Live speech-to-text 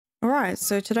Alright,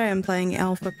 so today I'm playing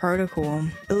Alpha Protocol.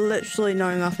 Literally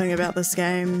know nothing about this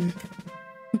game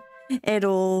at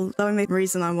all. The only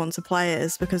reason I want to play it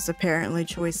is because apparently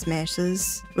choice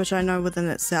matters, which I know within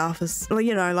itself is,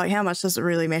 you know, like how much does it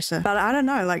really matter? But I don't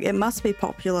know, like it must be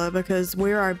popular because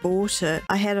where I bought it,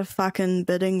 I had a fucking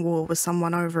bidding war with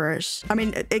someone over it. I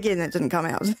mean, again, it didn't come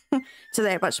out to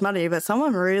that much money, but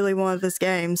someone really wanted this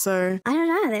game, so... I don't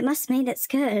know, that must mean it's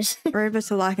good. Remember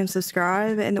to like and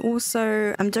subscribe, and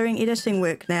also I'm doing editing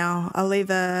work now. I'll leave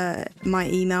my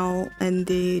email in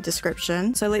the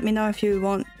description, so let me know if you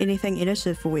want anything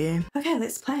edited for you. Okay,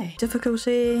 let's play.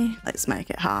 Difficulty, let's make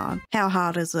it hard. How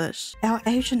hard is it? Our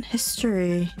agent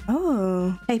history.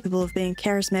 Oh, capable of being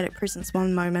charismatic presence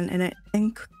one moment and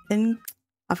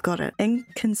I've got it.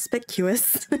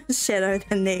 Inconspicuous shadow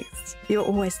the next. You're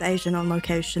always the agent on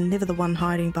location, never the one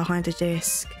hiding behind a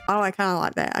desk. Oh, I kind of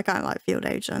like that. I kind of like field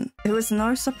agent. It was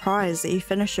no surprise that you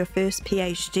finished your first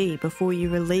PhD before you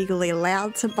were legally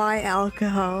allowed to buy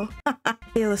alcohol.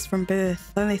 Fearless from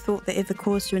birth. The only thought that ever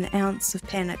caused you an ounce of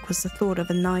panic was the thought of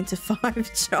a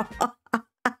 9-to-5 job.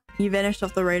 You vanished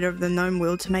off the radar of the known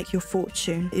world to make your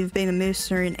fortune. You've been a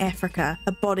mercenary in Africa,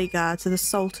 a bodyguard to the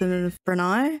Sultan of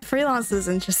Brunei. Freelancer is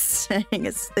interesting.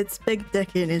 It's big dick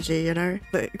energy, you know?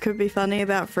 But it could be funny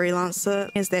about Freelancer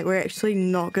is that we're actually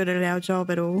not good at our job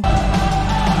at all.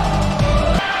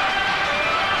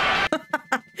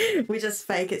 We just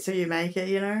fake it till you make it,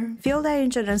 you know? Field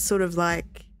agent is sort of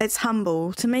like, it's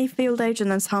humble. To me, field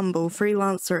agent is humble.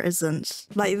 Freelancer isn't.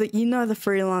 Like, you know, the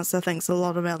freelancer thinks a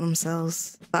lot about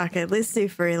themselves. Fuck it, let's do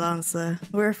freelancer.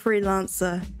 We're a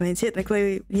freelancer. I mean,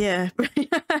 technically, yeah.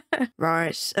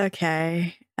 Right,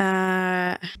 okay.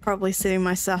 Probably setting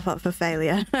myself up for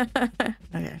failure.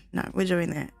 Okay, no, we're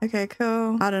doing that. Okay,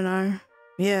 cool. I don't know.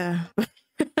 Yeah.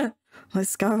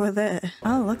 Let's go with it.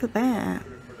 Oh, look at that.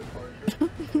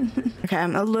 Okay,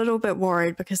 I'm a little bit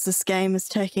worried because this game is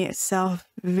taking itself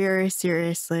very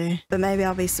seriously, but maybe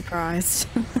I'll be surprised.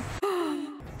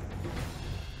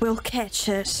 We'll catch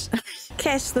it.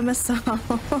 Catch the missile.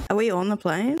 Are we on the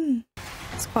plane?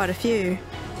 It's quite a few.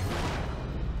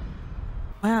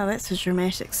 Wow, that's a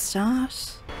dramatic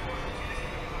start.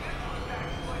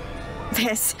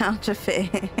 That sound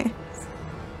effects.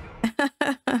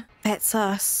 That's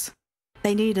us.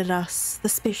 They needed us, the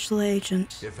special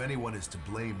agent. If anyone is to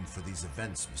blame for these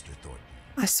events, Mr. Thornton.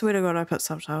 I swear to God I put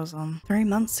subtitles on. 3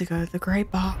 months ago, the grey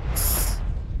box.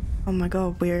 Oh my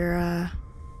God, we're,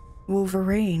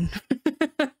 Wolverine.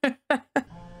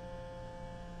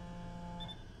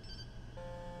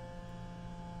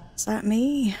 Is that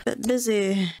me? Bit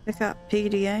busy. Pick up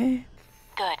PDA.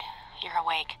 Good, you're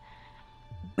awake.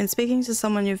 When speaking to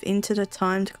someone you've entered a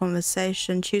timed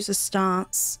conversation, choose a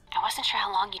stance. I wasn't sure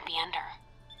how long you'd be under.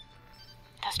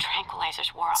 Those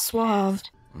tranquilizers wore off Suave.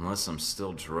 fast. Unless I'm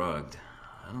still drugged,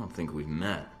 I don't think we've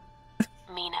met.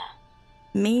 Mina.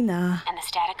 Mina. And the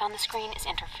static on the screen is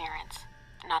interference,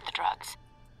 not the drugs.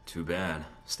 Too bad.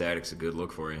 Static's a good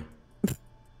look for you.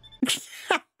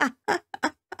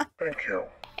 Thank you.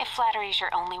 If flattery's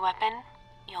your only weapon,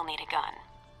 you'll need a gun.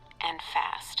 And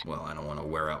fast. Well, I don't want to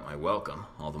wear out my welcome.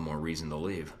 All the more reason to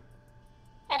leave.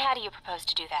 And how do you propose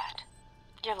to do that?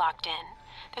 You're locked in.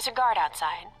 There's a guard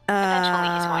outside.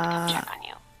 Eventually he's going to come check on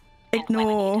you. And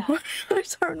Ignore. when I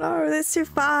don't know. That's too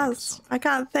fast. I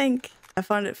can't think. I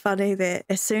find it funny that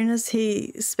as soon as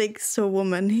he speaks to a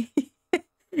woman,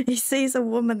 he sees a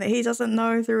woman that he doesn't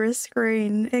know through a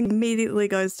screen and immediately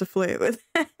goes to flirt with.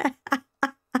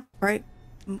 Right?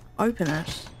 Open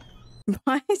it.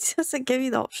 Why does it give you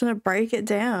the option to break it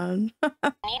down?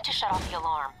 you need to shut off the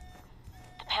alarm.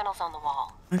 The panel's on the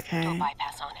wall. Okay. Do a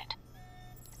bypass on it.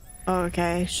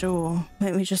 Okay, sure.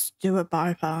 Let me just do a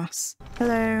bypass.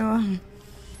 Hello.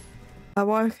 I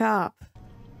woke up.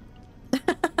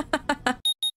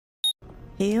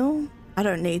 Heal? I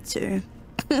don't need to.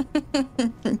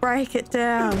 Break it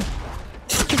down.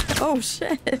 Oh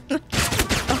shit.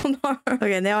 Oh no.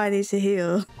 Okay, now I need to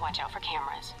heal. Watch out for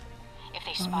cameras. If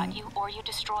they spot you or you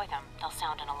destroy them, they'll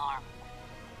sound an alarm.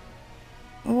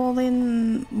 Well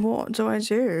then, what do I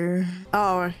do?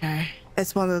 Oh, okay.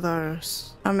 It's one of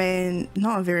those. I mean,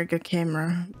 not a very good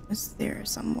camera. Is there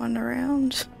someone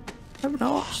around? Hope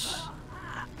not.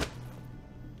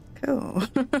 Cool.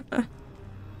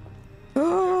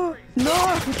 Oh,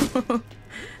 no!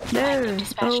 No!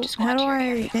 Oh, how do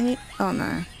I... Can you... Oh,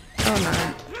 no. Oh,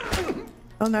 no.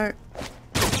 Oh, no.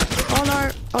 Oh,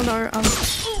 no. Oh, no.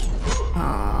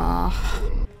 Ah.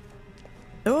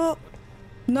 Oh!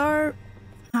 No!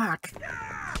 Fuck.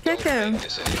 Kick him!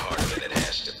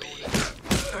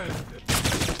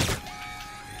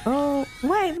 Oh,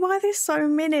 wait, why are there so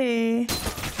many?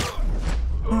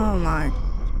 Oh my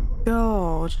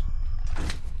God.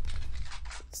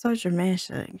 So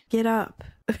dramatic. Get up.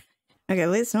 Okay,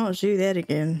 let's not do that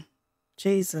again.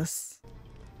 Jesus.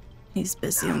 He's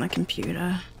busy on the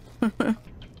computer.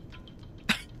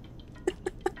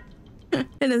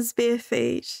 In his bare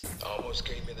feet. Almost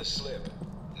gave me the slip.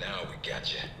 Now we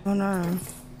got you. Oh no.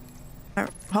 Oh,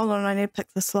 hold on, I need to pick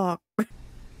this lock. Oh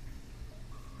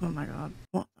my god.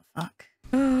 What the fuck?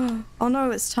 Oh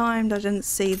no, it's timed. I didn't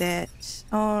see that.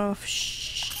 Oh,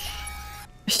 shh.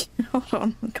 Hold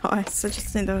on, guys. I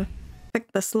just need to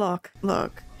pick this lock.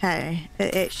 Look, hey,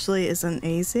 it actually isn't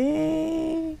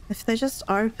easy. If they just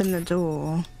open the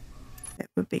door, that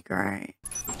would be great.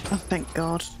 Oh, thank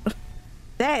God.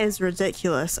 That is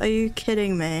ridiculous. Are you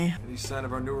kidding me? Any sign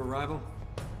of our new arrival?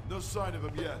 No sign of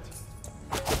him yet.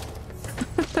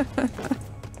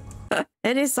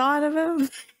 Any sign of him?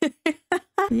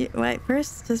 Yeah, wait,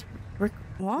 first just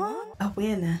what?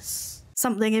 Awareness.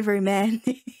 Something every man.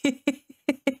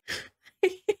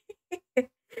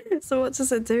 So what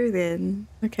does it do then?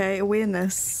 Okay,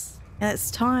 awareness. And it's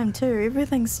time too.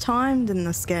 Everything's timed in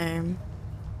this game.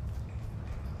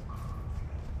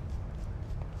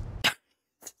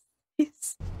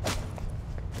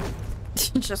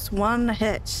 Just one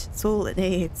hit. That's all it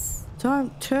needs.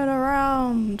 Don't turn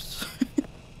around.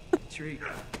 Treat.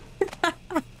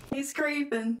 He's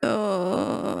creeping.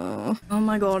 Oh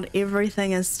my god,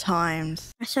 everything is timed.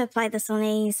 I should have played this on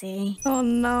easy. Oh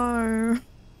no.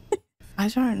 I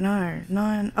don't know.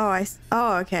 No.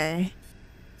 Oh, okay.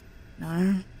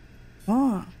 No.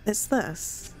 What? It's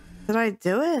this. Did I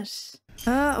do it?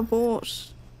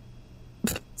 Abort.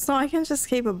 So I can just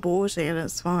keep aborting and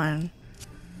it's fine.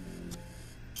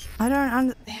 I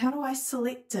don't how do I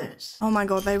select it? Oh my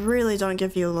god, they really don't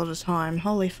give you a lot of time.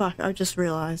 Holy fuck, I just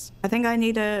realized. I think I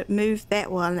need to move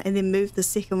that one and then move the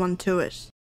second one to it.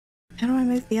 How do I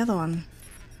move the other one?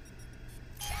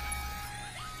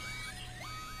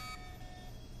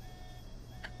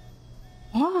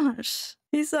 What?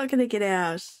 He's not gonna get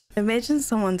out. Imagine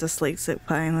someone dyslexic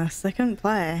playing this. They couldn't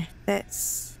play.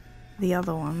 That's the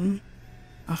other one.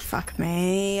 Oh, fuck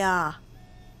me.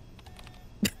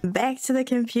 Back to the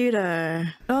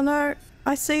computer. Oh no,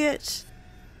 I see it.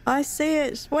 I see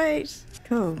it. Wait.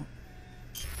 Cool.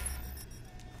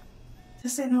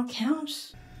 Does that not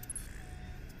count?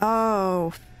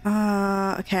 Oh.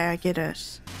 Okay, I get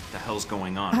it. What the hell's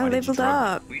going on? I Why did you leveled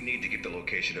drop up. We need to get the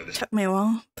location of this, Took me a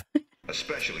while.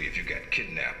 especially if you got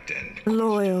kidnapped and...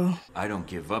 Loyal. me? I don't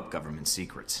give up government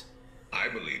secrets. I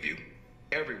believe you.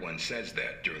 Everyone says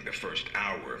that during the first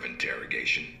hour of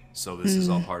interrogation. So this is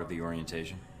all part of the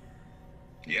orientation?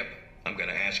 Yep. I'm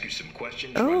gonna ask you some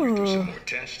questions, run you through Oh. some more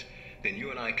tests, then you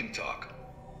and I can talk.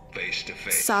 Face to face.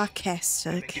 Make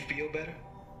Sarcastic. you feel better?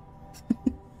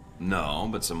 No,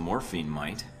 but some morphine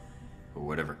might. Or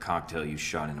whatever cocktail you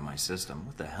shot into my system.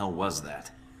 What the hell was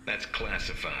that? That's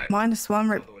classified. -1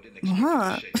 rep. Although I didn't expect you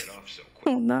What? to shake it off so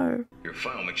quick. Oh no. Your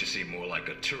file makes you seem more like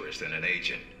a tourist than an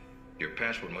agent. Your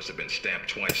passport must have been stamped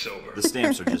twice over. The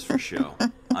stamps are just for show.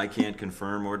 I can't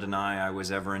confirm or deny I was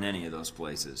ever in any of those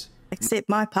places. Except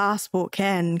my passport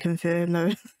can confirm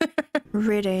though.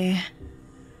 Ready.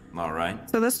 Alright.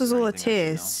 So this was all a Anything I should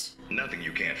know? test. Nothing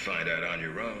you can't find out on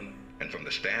your own. And from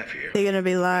the staff here, They're gonna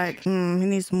be like, he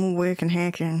needs more work in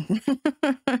hacking.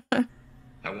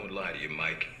 I won't lie to you,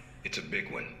 Mike. It's a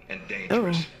big one and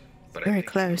dangerous. Oh, but very I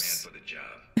think you're the man close. for the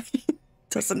job.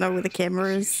 Doesn't know where the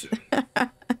camera See is. you soon.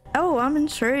 Oh, I'm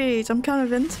intrigued. I'm kind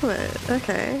of into it.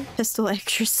 Okay. Pistol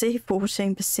accuracy,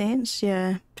 14%.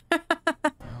 Yeah.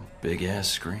 Big ass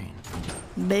screen.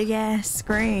 Big ass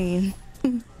screen.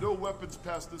 No weapons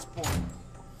past this point.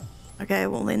 Okay,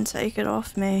 well then take it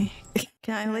off me.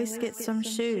 Can I at least get some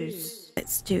shoes?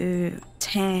 Let's do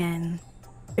tan.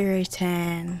 Very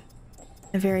tan.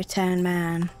 A very tan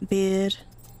man. Beard.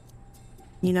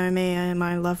 You know me,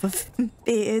 my love of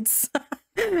beards.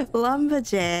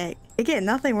 Lumberjack. Again,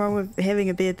 nothing wrong with having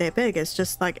a beard that big. It's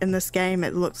just like in this game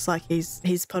it looks like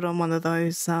he's put on one of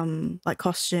those like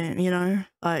costume, you know?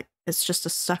 Like it's just a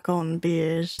stuck on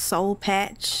beard. Soul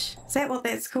patch. Is that what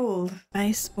that's called?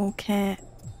 Baseball cap.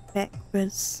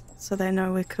 Backwards so they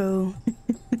know we're cool.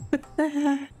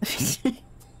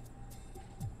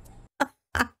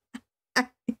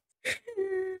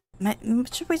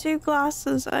 Should we do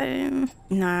glasses?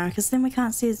 No, because then we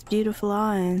can't see his beautiful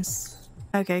eyes.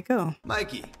 Okay, cool.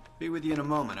 Mikey, be with you in a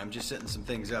moment. I'm just setting some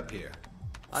things up here.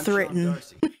 I'm Threaten.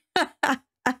 Sean Darcy.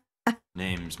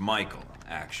 Name's Michael,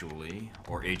 actually.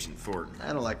 Or Agent Thornton.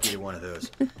 I don't like either one of those.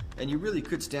 And you really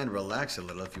could stand to relax a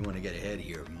little if you want to get ahead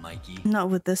here, Mikey. Not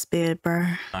with this beard, bro.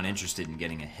 Not interested in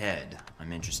getting ahead.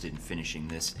 I'm interested in finishing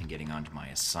this and getting on to my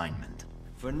assignment.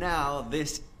 For now,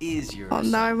 this is your Oh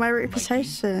no, my assignment,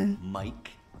 reputation.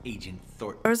 Mike, Agent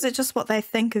Thornton. Or is it just what they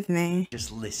think of me?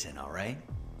 Just listen, all right?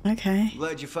 Okay.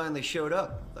 Glad you finally showed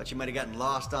up. Thought you might have gotten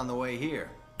lost on the way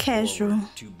here. Casual. Or were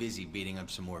too busy beating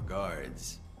up some more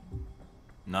guards.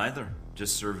 Neither.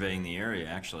 Just surveying the area,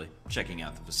 actually. Checking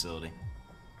out the facility.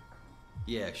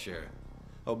 Yeah, sure.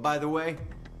 Oh, by the way,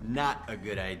 not a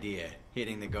good idea.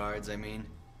 Hitting the guards, I mean.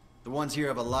 The ones here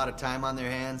have a lot of time on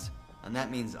their hands, and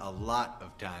that means a lot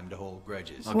of time to hold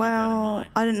grudges. I'll keep that in Well, mind.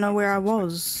 I didn't know where I Wasn't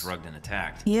was. expected to be drugged and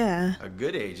attacked. Yeah. A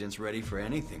good agent's ready for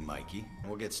anything, Mikey.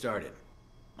 We'll get started.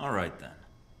 All right then.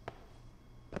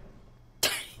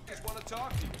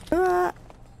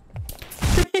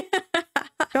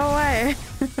 Go away.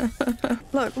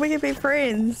 Look, we can be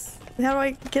friends. How do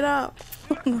I get up?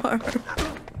 Oh no.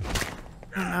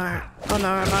 Oh no. Oh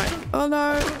no, no. Oh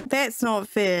no. That's not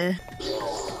fair.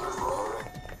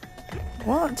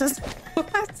 What? Just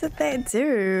what did that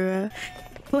do?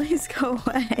 Please go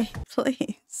away.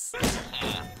 Please.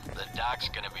 The doc's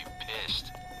gonna be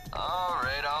pissed.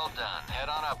 Alright, all done. Head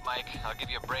on up, Mike. I'll give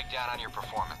you a breakdown on your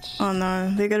performance. Oh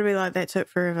no, they're gonna be like that took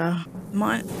forever.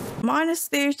 Minus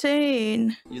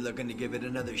 13. You looking to give it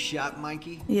another shot,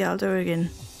 Mikey? Yeah, I'll do it again.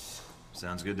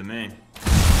 Sounds good to me.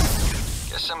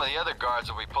 Guess some of the other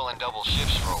guards will be pulling double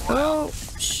shifts for a while. Oh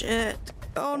shit.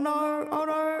 Oh no. Oh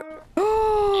no.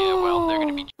 Yeah, well, they're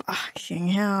gonna be... Fucking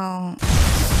hell.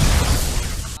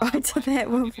 I did that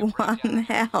with 1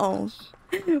 health.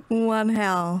 1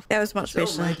 health. That was much So,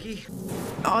 better. Mikey.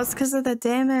 Oh, it's because of the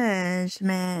damage,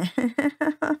 man.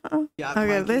 Yeah,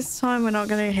 Okay, Mikey. this time we're not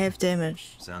gonna have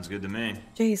damage. Sounds good to me.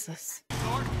 Jesus.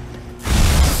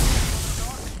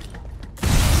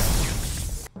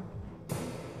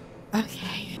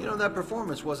 Okay. You know, that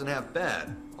performance wasn't half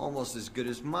bad. Almost as good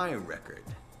as my record.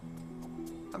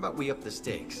 How about we up the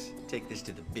stakes? Take this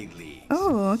to the big leagues.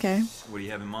 Oh, okay. What do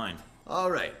you have in mind?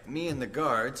 All right, me and the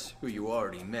guards, who you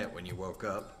already met when you woke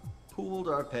up, pooled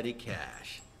our petty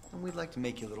cash. And we'd like to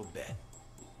make you a little bet.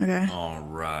 Okay. All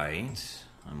right.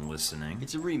 I'm listening.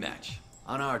 It's a rematch,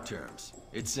 on our terms.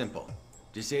 It's simple.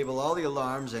 Disable all the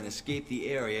alarms and escape the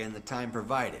area in the time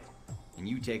provided. And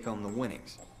you take home the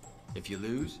winnings. If you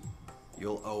lose,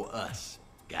 you'll owe us.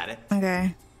 Got it?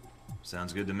 Okay.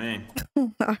 Sounds good to me.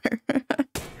 Oh no.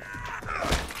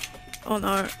 Oh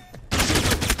no.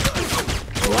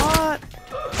 What?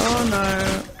 Oh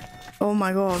no. Oh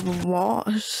my god, what?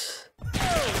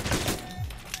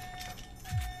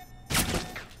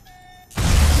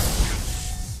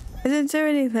 I didn't do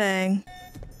anything.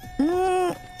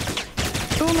 Oh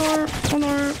no. Oh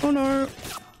no. Oh no.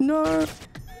 No.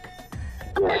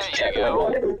 There you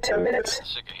go. 10 minutes.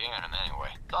 Sick of hearing them anyway.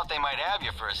 Thought they might have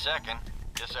you for a second.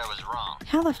 Guess I was wrong.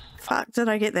 How the fuck did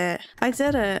I get that? I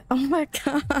did it. Oh my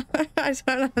god. I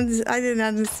didn't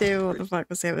understand what the fuck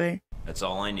was happening. That's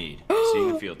all I need. See you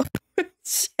in the field.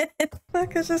 Shit.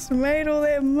 Fuck, I just made all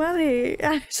that money.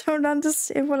 I don't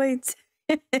understand what I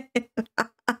did.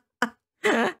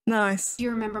 Nice. Do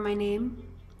you remember my name?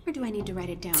 Or do I need to write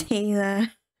it down?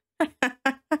 Tina.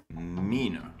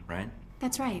 Mina, right?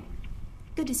 That's right.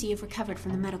 Good to see you've recovered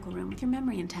from the medical room with your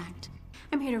memory intact.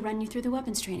 I'm here to run you through the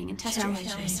weapons training and test your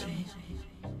wishes.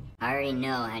 I already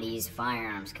know how to use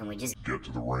firearms. Can we just Get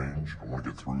to the range. I want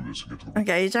to get through this and get to the...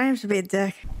 Okay, you don't have to be a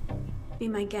dick. Be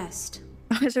my guest.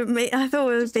 I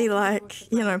thought it would be like,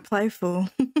 you know, playful.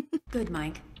 Good,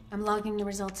 Mike. I'm logging the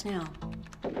results now.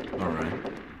 All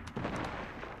right.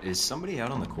 Is somebody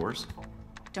out on the course?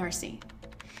 Darcy.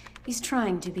 He's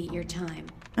trying to beat your time.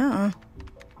 Uh-uh.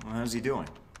 Well, how's he doing?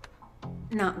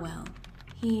 Not well.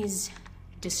 He's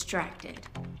distracted.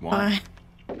 Why?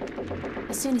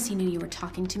 As soon as he knew you were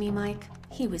talking to me, Mike,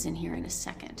 he was in here in a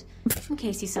second. In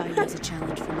case he saw you as a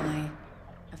challenge for my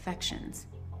affections.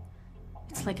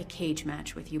 It's like a cage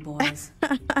match with you boys.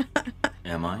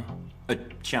 Am I? A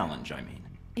challenge, I mean.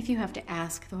 If you have to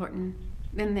ask, Thornton,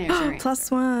 then there's your answer.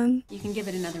 +1. You can give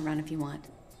it another run if you want.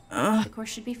 The course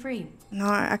should be free. No,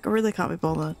 I really can't be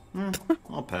bothered.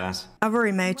 I'll pass. I've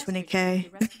already made 20k. The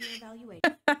rest of your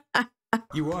evaluation.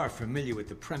 You are familiar with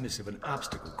the premise of an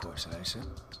obstacle course, I assume?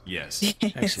 Yes.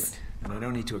 Excellent. And I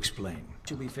don't need to explain.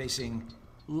 You'll be facing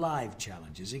live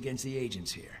challenges against the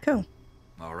agents here. Cool.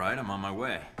 All right, I'm on my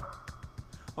way.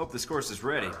 Hope this course is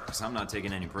ready, because I'm not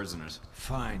taking any prisoners.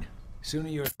 Fine. Sooner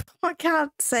you're... I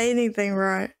can't say anything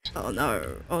right. Oh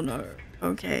no. Oh no.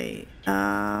 Okay.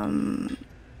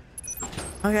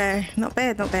 Okay. Not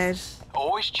bad, not bad.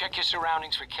 Always check your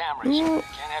surroundings for cameras. Ooh.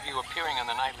 Can't have you appearing on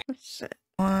the nightly... Shit.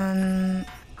 1.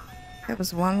 That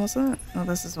was 1, was it? Oh,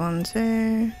 this is 1,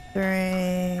 2,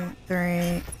 3,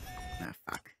 3. Oh,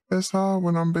 fuck. It's hard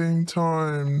when I'm being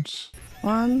timed.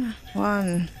 1,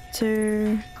 1.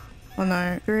 2, oh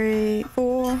no, 3,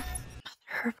 4. Mother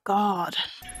of God.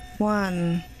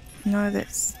 1. No,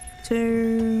 that's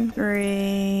 2,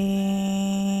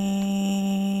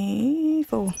 3,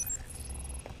 4.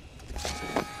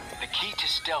 The key to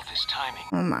stealth is timing.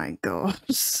 Oh my God.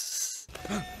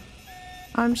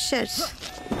 I'm shit.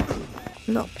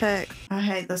 Lockpick. I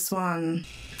hate this one.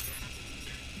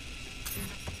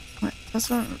 What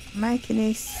doesn't make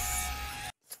any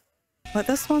But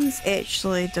this one's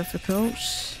actually difficult.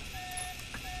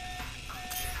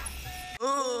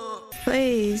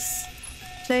 Please.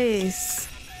 Please.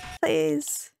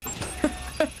 Please.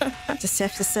 Just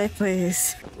have to say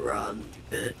please. Run,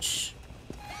 bitch.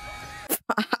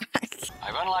 Fuck.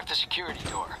 I've unlocked the security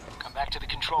door. Come back to the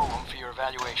control room for your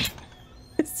evaluation.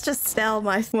 Let's just sell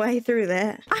my way through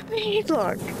that. I mean,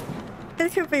 look.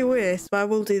 It could be worse, but I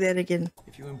will do that again.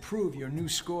 If you improve, your new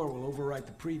score will overwrite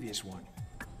the previous one.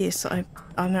 Yes, I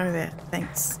know that.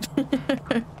 Thanks.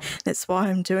 That's why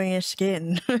I'm doing it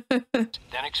again.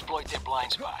 Then exploit their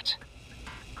blind spots.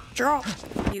 Drop,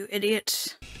 you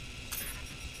idiot.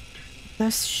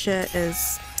 This shit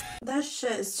is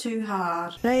too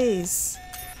hard. Please.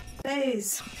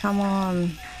 Please. Come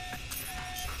on.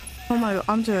 Oh my God,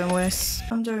 I'm doing worse.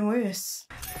 I'm doing worse.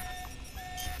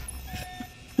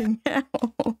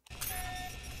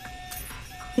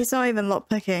 He's not even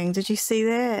lockpicking. Did you see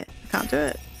that? I can't do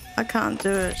it. I can't do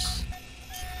it.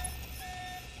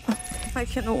 I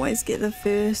can always get the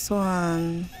first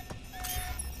one.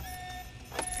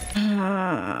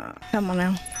 Come on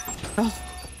now. Oh.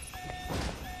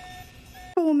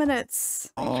 4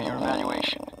 minutes. For your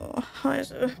evaluation.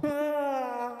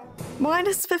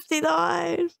 Minus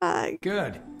 59. Fuck.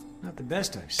 Good. Not the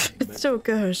best I've seen, It's but still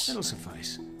good. that'll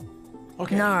suffice.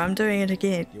 Okay. No, I'm doing it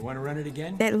again. You want to run it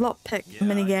again? That lockpick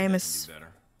minigame is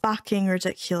fucking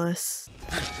ridiculous.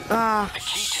 Ah. The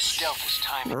key to stealth is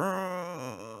timing.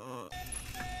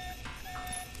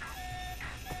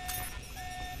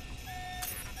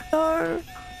 No,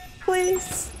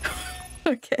 please.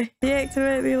 Okay.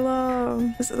 Deactivate the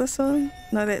alarm. Is it this one?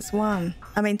 No, that's 1.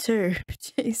 I mean 2.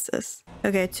 Jesus.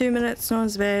 Okay, 2 minutes. Not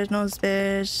as bad. Not as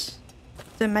bad.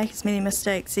 Didn't make as many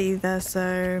mistakes either,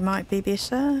 so might be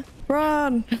better.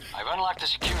 Run! I've unlocked the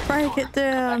security Break door. it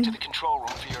down. Come back to the control room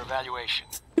for your evaluation.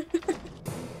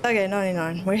 Okay,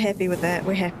 99. We're happy with that.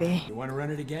 We're happy. You want to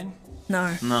run it again?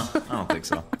 No. No, I don't think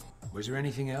so. Was there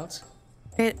anything else?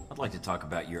 It. I'd like to talk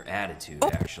about your attitude,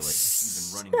 actually.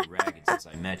 You've been running me ragged since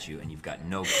I met you, and you've got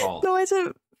no call. No, I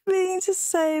didn't mean to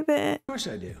say that. Of course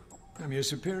I do. I'm your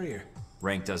superior.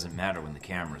 Rank doesn't matter when the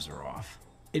cameras are off.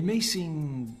 It may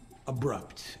seem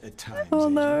abrupt at times. Oh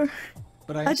Agent, no.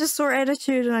 But I just saw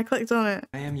attitude and I clicked on it.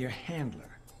 I am your handler.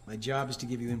 My job is to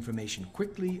give you information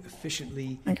quickly,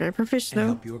 efficiently, Okay, and professional.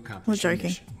 help you accomplish your joking.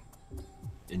 mission.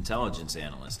 Intelligence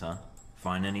analyst, huh?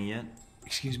 Find any yet?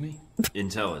 Excuse me?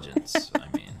 Intelligence,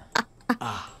 I mean.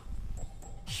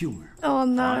 Humor. Oh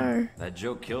no. Fine. That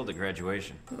joke killed the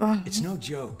graduation. It's no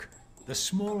joke. The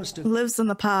smallest of Lives in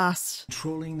the past.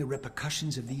 controlling the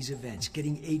repercussions of these events,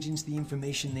 getting agents the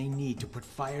information they need to put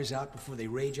fires out before they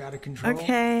rage out of control.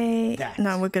 Okay. That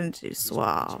No, we're gonna do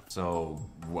suave. So,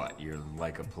 what, you're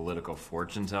like a political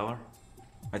fortune teller?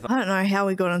 I don't know how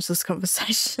we got into this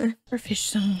conversation.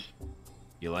 Professional.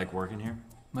 You like working here?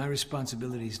 My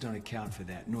responsibilities don't account for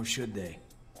that, nor should they.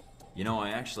 You know, I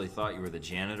actually thought you were the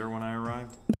janitor when I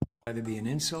arrived. Either be an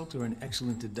insult or an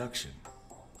excellent deduction.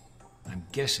 I'm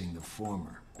guessing the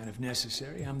former. And if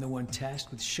necessary, I'm the one tasked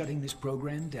with shutting this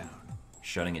program down.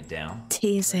 Shutting it down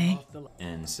Teasing.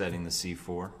 and setting the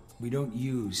C4. We don't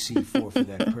use C4 for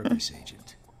that purpose,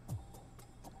 Agent.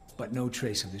 But no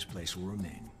trace of this place will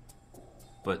remain.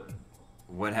 But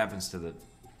what happens to the...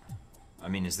 I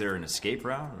mean, is there an escape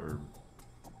route, or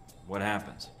what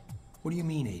happens? What do you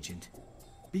mean, Agent?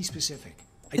 Be specific.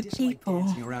 I The dislike people.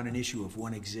 dancing around an issue of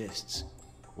one exists.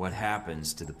 What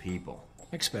happens to the people?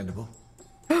 Expendable.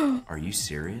 Are you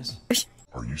serious?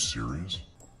 Are you serious?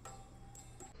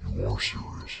 You are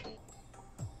serious.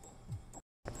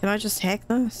 Can I just hack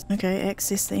this? Okay,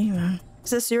 access the email.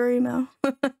 Is this your email?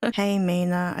 Hey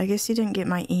Mina, I guess you didn't get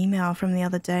my email from the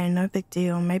other day. No big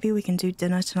deal. Maybe we can do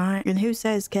dinner tonight. And who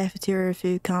says cafeteria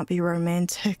food can't be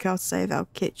romantic? I'll save our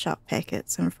ketchup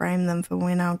packets and frame them for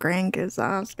when our grandkids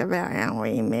ask about how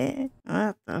we met.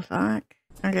 What the fuck?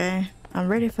 Okay, I'm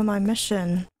ready for my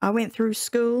mission. I went through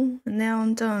school and now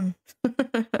I'm done.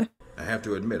 I have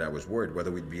to admit, I was worried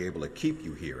whether we'd be able to keep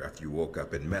you here after you woke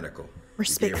up in medical. We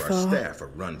gave Respectful. our staff a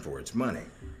run for its money.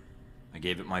 I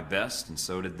gave it my best, and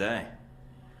so did they.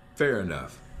 Fair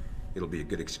enough. It'll be a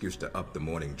good excuse to up the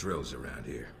morning drills around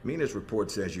here. Mina's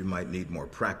report says you might need more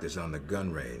practice on the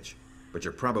gun range. but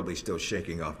you're probably still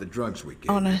shaking off the drugs we gave.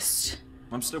 Honest.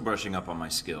 I'm still brushing up on my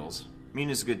skills.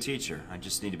 Mina's a good teacher. I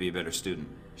just need to be a better student.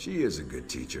 She is a good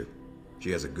teacher.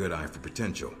 She has a good eye for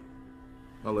potential.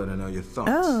 I'll let her know your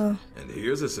thoughts. Oh. And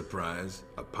here's a surprise.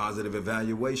 A positive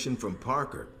evaluation from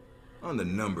Parker. On the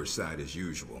number side as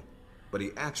usual. But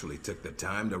he actually took the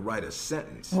time to write a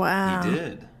sentence. Wow. He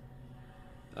did?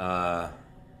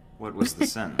 What was the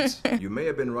sentence? You may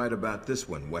have been right about this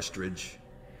one, Westridge.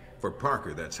 For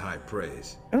Parker, that's high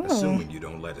praise. Ooh. Assuming you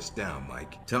don't let us down,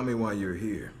 Mike. Tell me why you're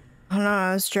here. Oh no,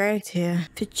 I was dragged here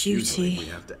for Usually we duty.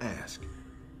 have to ask.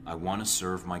 I want to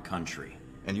serve my country.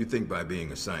 And you think by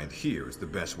being assigned here is the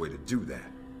best way to do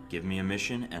that? Give me a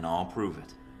mission and I'll prove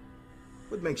it.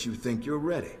 What makes you think you're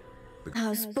ready? I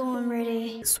was born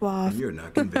ready. Suave. And you're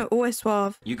not convinced. Always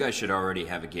suave. You guys should already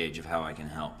have a gauge of how I can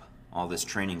help. All this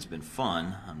training's been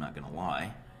fun, I'm not gonna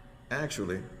lie.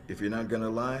 Actually, if you're not gonna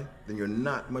lie, then you're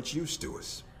not much use to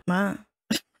us. Man.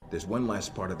 There's one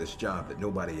last part of this job that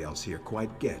nobody else here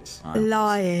quite gets.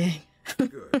 Lying.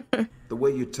 Good. The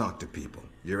way you talk to people,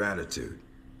 your attitude.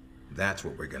 That's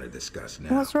what we're gonna discuss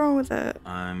now. What's wrong with it?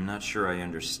 I'm not sure I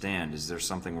understand. Is there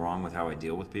something wrong with how I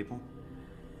deal with people?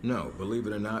 No, believe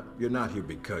it or not, you're not here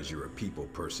because you're a people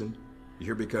person.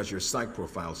 You're here because your psych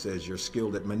profile says you're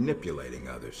skilled at manipulating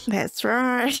others. That's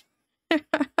right.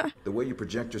 The way you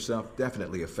project yourself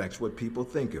definitely affects what people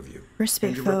think of you.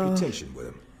 Respectful. And your reputation with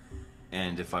them.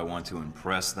 And if I want to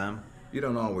impress them? You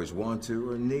don't always want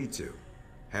to or need to.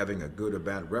 Having a good or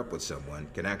bad rep with someone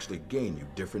can actually gain you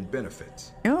different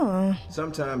benefits. Oh.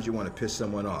 Sometimes you want to piss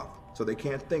someone off so they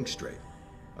can't think straight.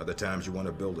 Other times you want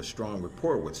to build a strong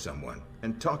rapport with someone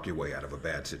and talk your way out of a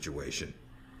bad situation.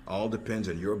 All depends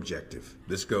on your objective.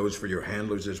 This goes for your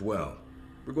handlers as well.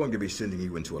 We're going to be sending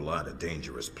you into a lot of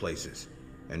dangerous places,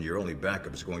 and your only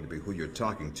backup is going to be who you're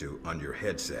talking to on your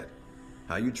headset.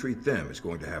 How you treat them is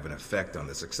going to have an effect on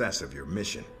the success of your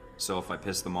mission. So if I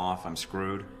piss them off, I'm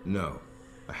screwed? No.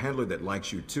 A handler that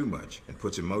likes you too much and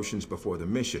puts emotions before the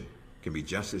mission can be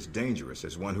just as dangerous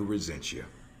as one who resents you.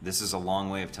 This is a long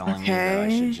way of telling me that I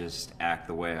should just act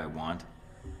the way I want?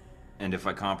 And if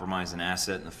I compromise an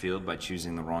asset in the field by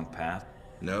choosing the wrong path?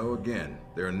 No, again,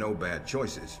 there are no bad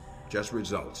choices, just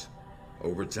results.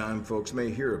 Over time, folks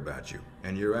may hear about you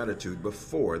and your attitude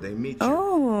before they meet you.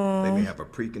 Oh. They may have a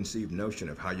preconceived notion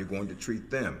of how you're going to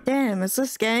treat them. Damn, is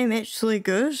this game actually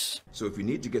good? So if you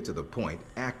need to get to the point,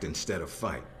 act instead of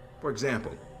fight. For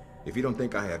example, if you don't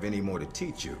think I have any more to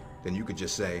teach you, then you could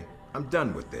just say, I'm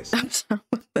done with this. I'm done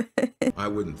with it. I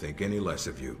wouldn't think any less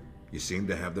of you. You seem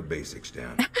to have the basics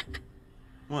down.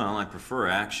 Well, I prefer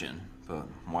action, but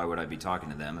why would I be talking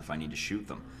to them if I need to shoot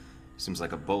them? Seems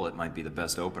like a bullet might be the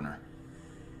best opener.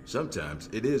 Sometimes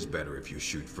it is better if you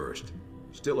shoot first.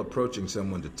 Still, approaching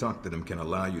someone to talk to them can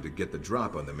allow you to get the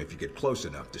drop on them if you get close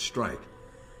enough to strike.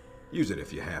 Use it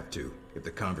if you have to, if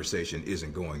the conversation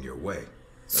isn't going your way.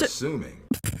 Assuming.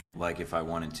 Like if I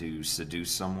wanted to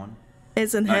seduce someone?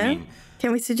 Isn't him? I mean,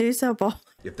 can we seduce our boss?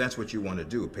 If that's what you want to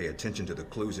do, pay attention to the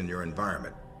clues in your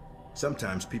environment.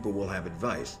 Sometimes people will have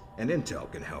advice, and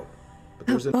intel can help. But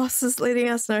Our there's a... boss is letting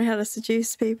us know how to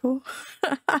seduce people.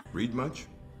 Read much?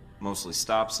 Mostly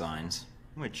stop signs,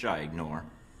 which I ignore.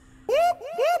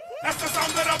 That's the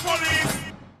sound of the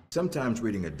police! Sometimes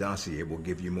reading a dossier will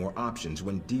give you more options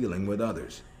when dealing with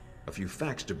others. A few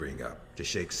facts to bring up, to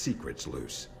shake secrets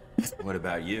loose. What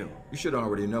about you? You should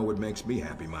already know what makes me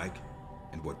happy, Mike,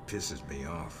 and what pisses me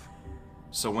off.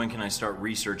 So when can I start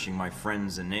researching my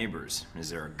friends and neighbors? Is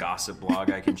there a gossip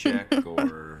blog I can check,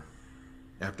 or...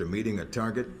 After meeting a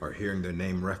target or hearing their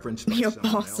name referenced by Your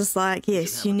someone boss else, is like,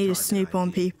 yes, you need to snoop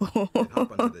on people.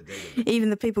 Even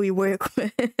the people you work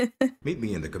with. Meet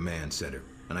me in the command center,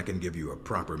 and I can give you a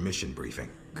proper mission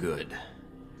briefing. Good,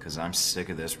 because I'm sick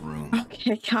of this room.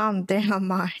 Okay, calm down,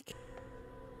 Mike.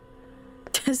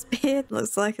 His beard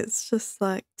looks like it's just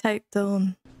like taped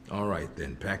on. All right,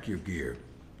 then, pack your gear.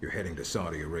 You're heading to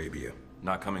Saudi Arabia.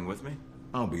 Not coming with me?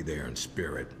 I'll be there in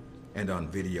spirit, and on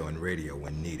video and radio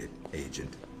when needed,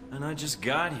 Agent. And I just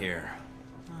got here.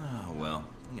 Oh, well,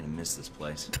 I'm gonna miss this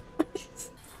place.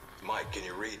 Mike, can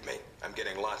you read me? I'm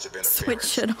getting lots of interference.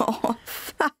 Switch it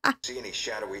off. See any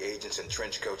shadowy agents in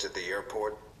trench coats at the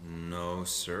airport? No,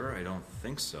 sir, I don't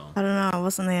think so. I don't know, I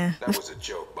wasn't there. That was a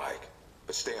joke, Mike.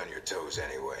 But stay on your toes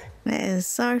anyway. That is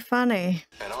so funny.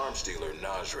 An arms dealer,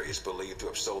 Nasri, is believed to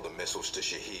have sold the missiles to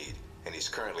Shahid, and he's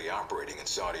currently operating in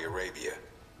Saudi Arabia.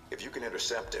 If you can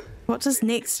intercept him... What does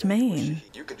next mean?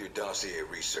 You can do dossier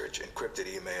research, encrypted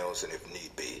emails, and if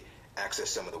need be, access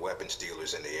some of the weapons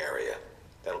dealers in the area.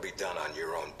 That'll be done on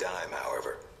your own dime,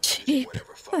 however. Cheap.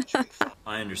 Whatever funds you can find.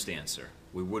 I understand, sir.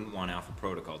 We wouldn't want Alpha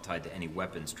Protocol tied to any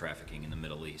weapons trafficking in the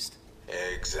Middle East.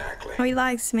 Exactly. Oh, he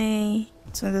likes me.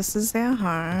 So this is their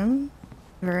home.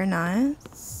 Very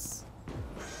nice.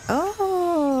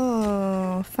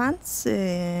 Oh,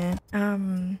 fancy.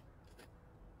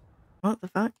 What the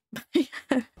fuck?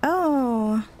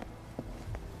 Oh.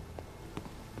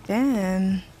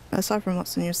 Damn. Aside from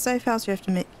what's in your safe house, you have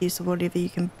to make use of whatever you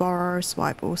can borrow,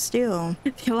 swipe, or steal.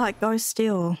 You're like, go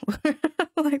steal.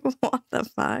 Like, what the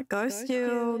fuck? Go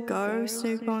steal, go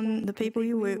snoop on the people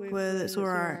you work with, it's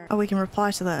alright. Oh, we can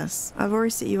reply to this. I've already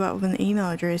set you up with an email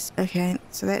address. Okay,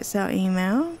 so that's our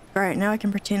email. Great, now I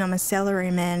can pretend I'm a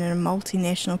salary man in a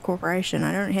multinational corporation.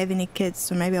 I don't have any kids,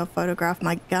 so maybe I'll photograph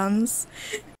my guns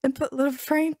and put little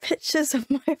framed pictures of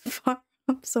my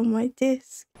firearms on my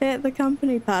desk. At the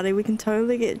company party, we can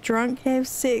totally get drunk, have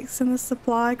sex in the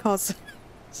supply closet,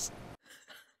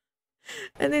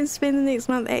 and then spend the next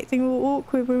month acting all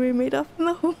awkward when we meet up in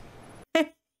the hall.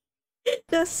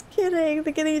 Just kidding,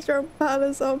 the getting drunk part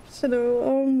is optional.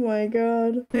 Oh my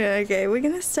god. Yeah, okay, we're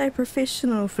gonna stay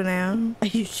professional for now. Are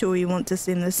you sure you want to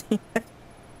send this email?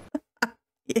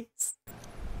 Yes.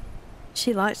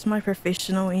 She likes my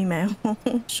professional email.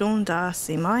 Sean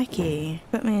Darcy, Mikey.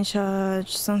 Put me in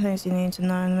charge. Some things you need to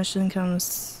know. The mission comes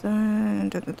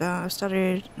soon. I've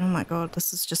studied. Oh my god,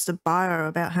 this is just a bio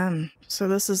about him. So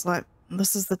this is like,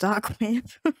 this is the dark web.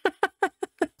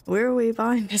 Where are we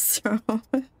buying this from?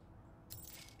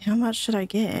 How much should I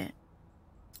get?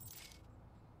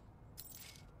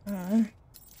 Oh.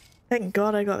 Thank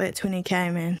god I got that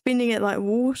 20k, man. Spending it like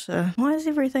water. Why is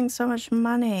everything so much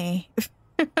money?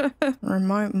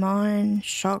 Remote mine,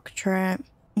 shock trap,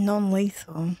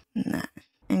 non-lethal. Nah.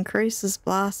 Increases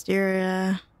blast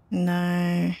area.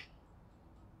 No.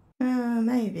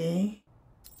 Maybe.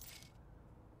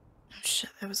 Oh shit,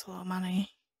 that was a lot of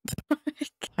money.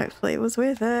 Hopefully it was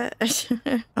worth it.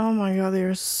 Oh my god,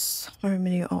 there are so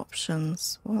many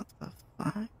options. What the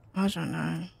fuck? I don't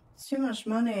know. It's too much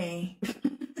money.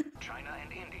 China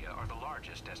and India are the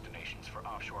largest destinations for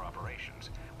offshore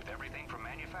operations, with everything from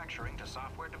manufacturing to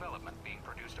software development being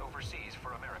produced overseas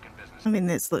for American business. I mean,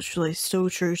 that's literally still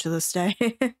true to this day.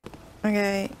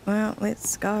 Okay, well,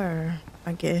 let's go,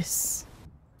 I guess.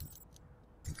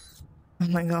 Oh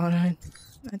my god, I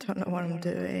don't know what I'm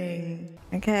doing.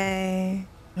 Okay,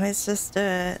 let's just do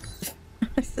it.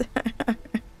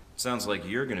 Sounds like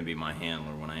you're gonna be my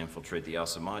handler when I infiltrate the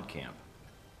Al-Samad camp.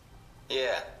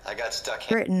 Yeah, I got stuck.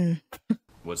 Britain.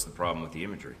 What's the problem with the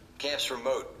imagery? Camp's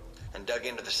remote and dug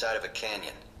into the side of a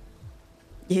canyon.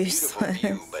 Useless.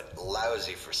 Beautiful view, but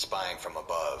lousy for spying from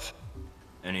above.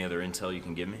 Any other intel you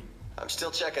can give me? I'm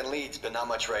still checking leads, but not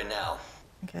much right now.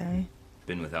 Okay.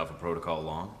 Been with Alpha Protocol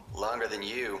long? Longer than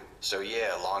you, so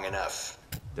yeah, long enough.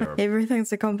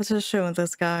 Everything's a competition with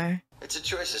this guy. It's a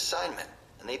choice assignment,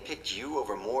 and they picked you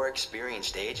over more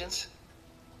experienced agents?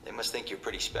 They must think you're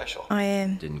pretty special. I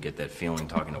am. Didn't get that feeling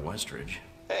talking to Westridge.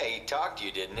 Hey, he talked to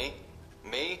you, didn't he?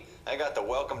 Me? I got the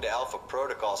welcome to Alpha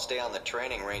Protocol, stay on the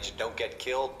training range and don't get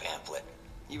killed pamphlet.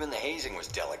 Even the hazing was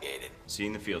delegated. See you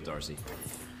in the field, Darcy.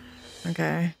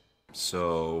 Okay.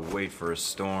 So, wait for a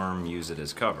storm, use it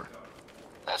as cover.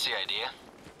 That's the idea.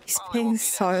 He's being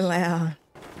so loud.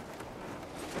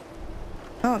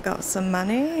 Oh, got some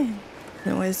money.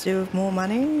 Can always do with more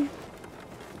money.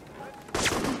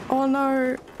 Oh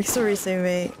no, he's already seen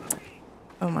me.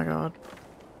 Oh my god.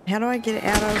 How do I get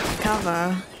out of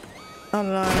cover? Oh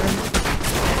no.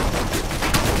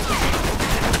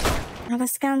 Oh,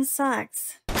 this gun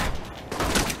sucks.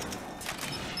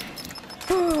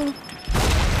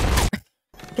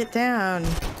 Get down.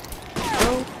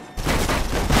 Oh.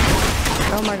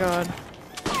 Oh my god.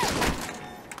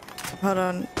 Hold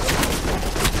on.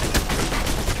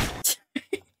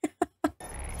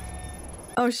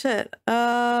 Oh shit.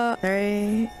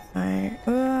 3,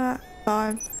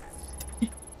 5.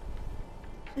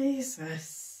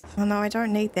 Jesus. Oh no, I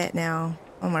don't need that now.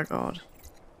 Oh my god.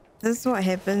 This is what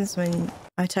happens when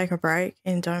I take a break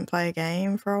and don't play a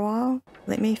game for a while.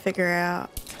 Let me figure out.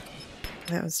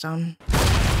 That was dumb.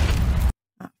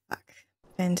 Oh fuck.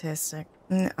 Fantastic.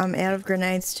 I'm out of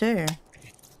grenades too.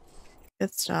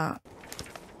 Good start.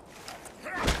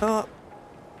 Oh.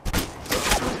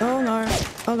 Oh no.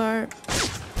 Oh no.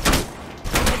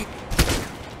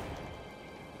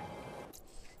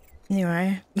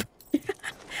 Anyway.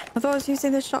 I thought I was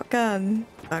using the shotgun.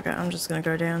 Okay, I'm just gonna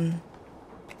go down.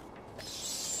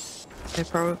 They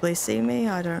probably see me,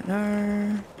 I don't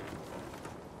know.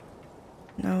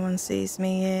 No one sees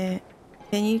me yet.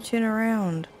 Can you turn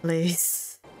around,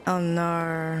 please? Oh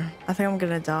no. I think I'm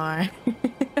gonna die.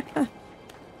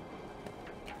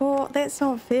 Well, that's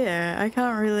not fair. I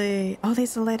can't really... Oh,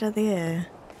 there's a ladder there.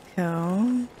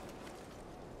 Cool.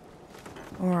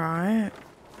 Alright.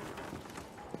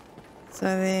 So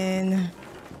then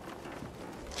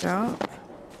drop.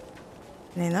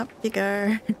 And then up you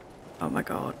go. Oh my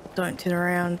god. Don't turn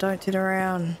around. Don't turn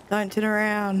around. Don't turn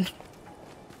around.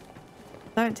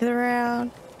 Don't turn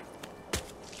around.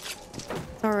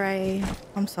 Sorry.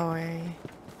 I'm sorry.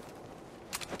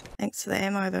 Thanks for the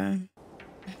ammo though.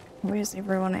 Where's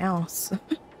everyone else?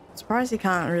 Surprised you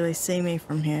can't really see me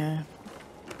from here.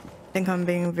 I think I'm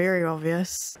being very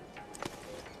obvious.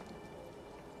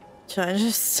 Should I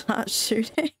just start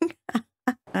shooting?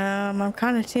 I'm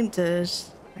kind of tempted.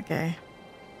 Okay.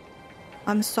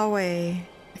 I'm sorry.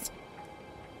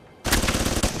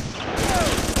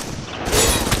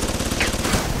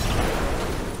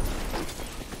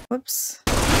 Whoops.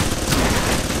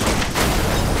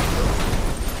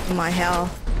 My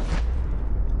health.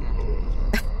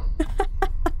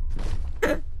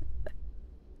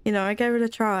 You know, I gave it a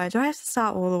try. Do I have to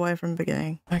start all the way from the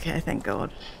beginning? Okay, thank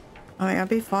God. I mean, I'd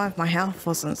be fine if my health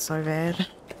wasn't so bad.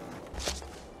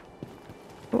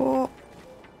 Oh.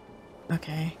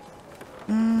 Okay.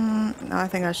 No, I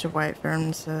think I should wait for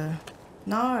him to...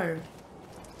 No!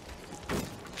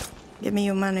 Give me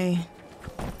your money.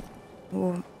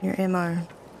 Or your ammo.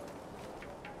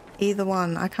 Either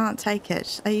one. I can't take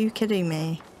it. Are you kidding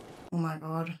me? Oh my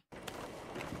god.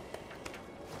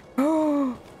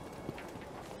 Oh!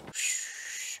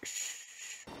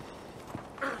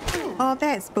 Oh,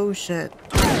 that's bullshit.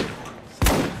 I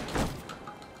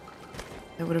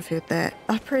would have heard that.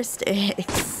 I pressed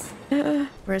X.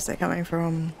 Where's that coming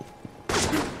from?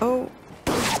 Oh.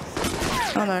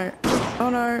 Oh no. Oh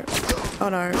no. Oh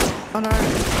no. Oh no.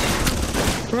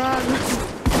 Run.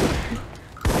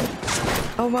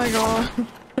 Oh my god.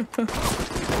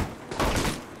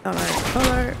 Oh no. Oh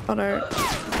no. Oh no.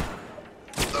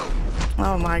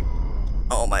 Oh my.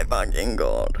 Oh my fucking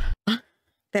god.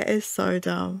 That is so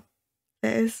dumb.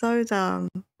 That is so dumb.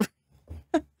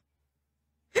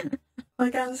 My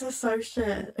guns are so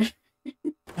shit.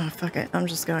 Oh, fuck it. I'm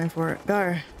just going for it.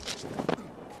 Go.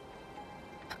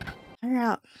 Hurry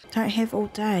up. Don't have all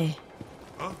day.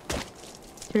 Huh?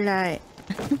 Too late.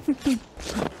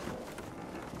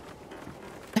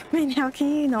 I mean, how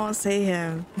can you not see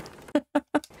him?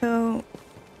 Cool.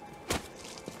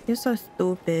 You're so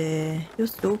stupid. You're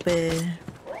stupid.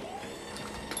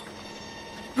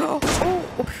 Oh, oh.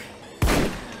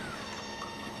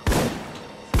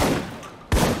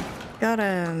 Got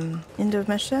him. End of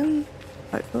mission,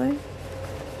 hopefully.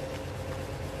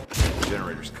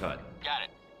 Generator's cut. Got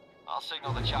it. I'll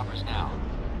signal the choppers now.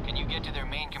 Can you get to their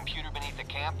main computer beneath the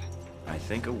camp? I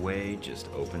think a way just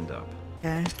opened up.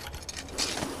 Okay.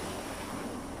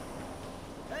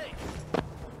 Hey.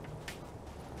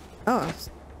 Oh.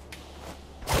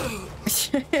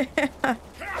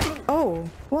 Oh,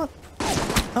 what?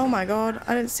 Oh my god,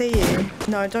 I didn't see you.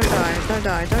 No, don't die, don't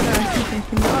die, don't die.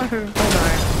 No, oh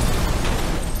no.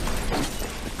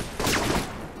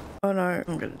 Oh no,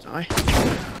 I'm gonna die.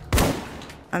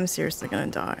 I'm seriously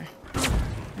gonna die.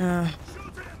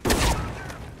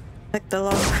 Click the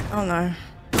lock. Oh no.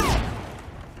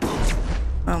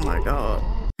 Oh my god.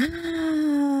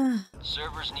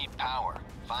 Servers need power.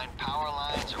 Find power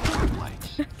lines or work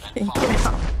lights. Then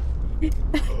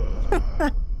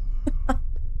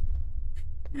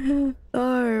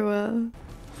Oh,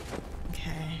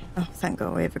 okay. Oh, thank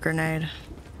God we have a grenade.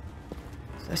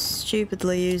 So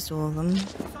stupidly used all of them.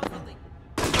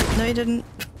 No, you didn't.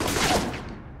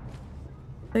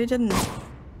 No, you didn't.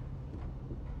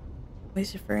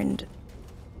 Where's your friend?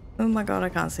 Oh my god, I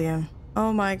can't see him.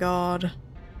 Oh my god.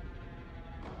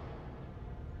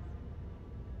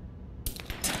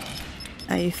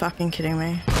 Are you fucking kidding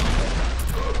me?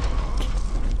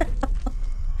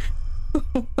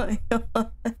 Oh my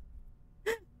god.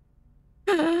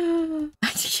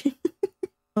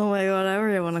 Oh my god, I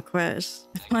really want to quit.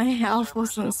 If my health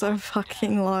wasn't so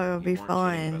fucking low, I'd be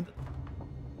fine.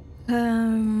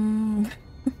 Not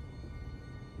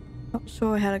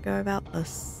sure how to go about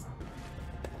this.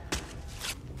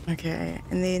 Okay,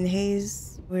 and then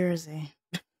he's... Where is he?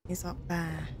 He's up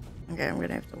there. Okay, I'm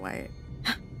gonna have to wait.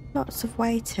 Lots of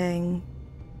waiting.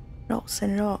 Lots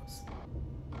and lots.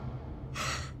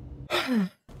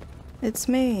 It's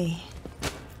me.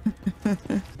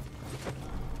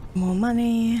 More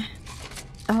money.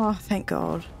 Oh, thank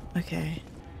God. Okay.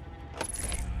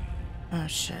 Oh,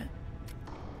 shit.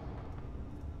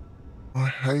 I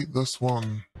hate this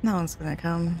one. No one's gonna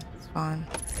come. It's fine.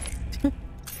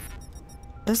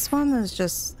 This one is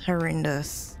just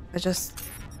horrendous.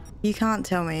 You can't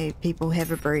tell me people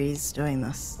have a breeze doing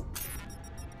this.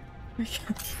 I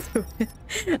can't do it.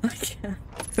 I can't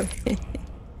do it.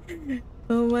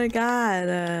 Oh my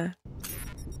god.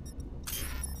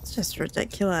 It's just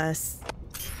ridiculous.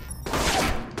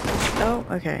 Oh,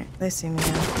 okay. They see me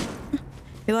now.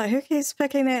 You're like, who keeps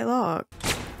picking that lock?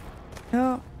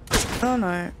 Oh. Oh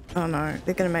no. Oh no.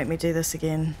 They're gonna make me do this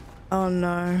again. Oh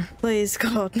no. Please,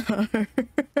 God, no.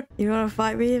 You wanna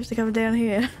fight me? You have to come down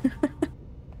here.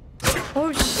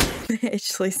 Oh shit. They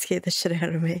actually scared the shit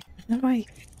out of me. How do I...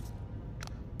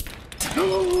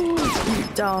 Oh,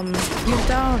 you dumb. You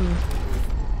dumb.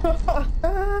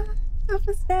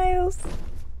 Upper snails.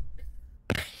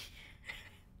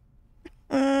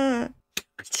 I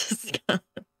just can't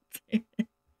do it.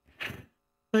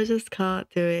 I just can't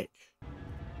do it.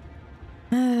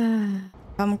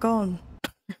 I'm gone.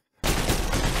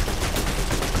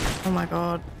 Oh my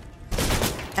god.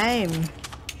 Aim.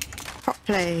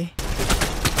 Properly.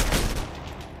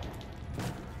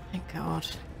 Thank god.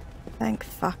 Thank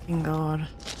fucking god.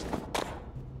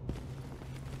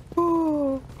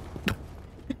 Ooh.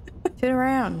 Turn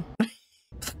around.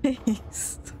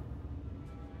 Please.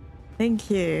 Thank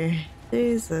you.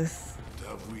 Jesus.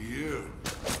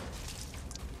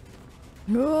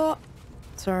 Oh.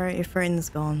 Sorry, your friend's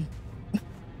gone.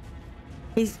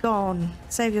 He's gone.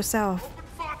 Save yourself.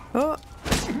 Oh.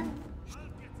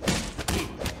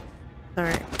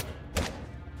 Sorry.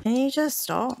 Can you just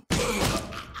stop?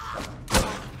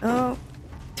 Oh.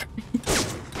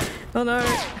 Oh no.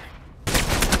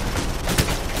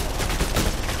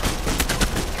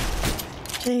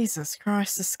 Jesus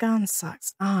Christ, this gun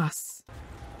sucks ass.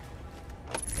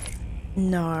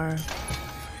 No.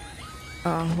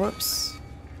 Oh, whoops.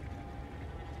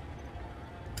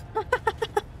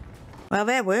 Well,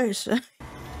 that works.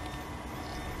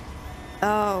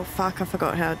 Oh, fuck, I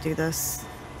forgot how to do this.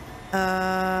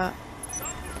 Oh.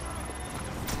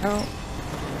 Oh.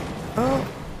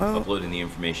 Oh. Uploading the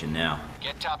information now.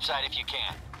 Get topside if you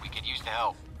can. We could use the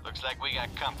help. Looks like we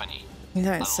got company. You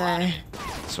don't say.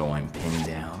 So I'm pinned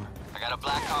down. I got a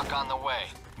Black Hawk on the way.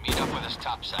 Meet up with us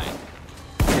topside.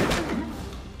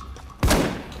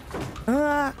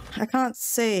 I can't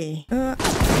see.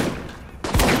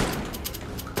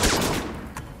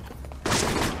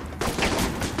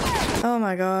 Oh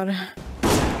my god.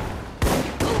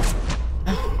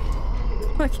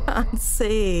 I can't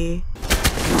see.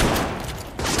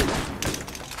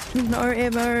 No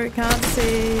ammo, can't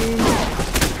see.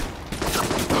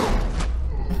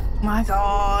 My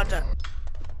god.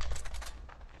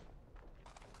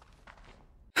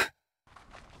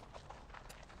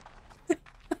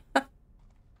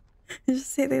 You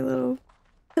just see the little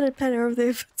pitter of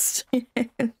their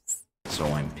footsteps. So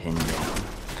I'm pinned down.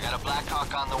 I got a Black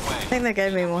Hawk on the way. I think they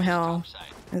gave me more health.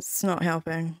 It's not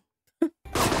helping.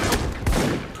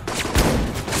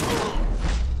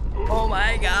 Oh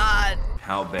my god.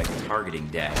 Halbeck targeting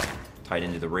deck tied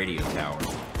into the radio tower.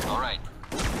 Alright.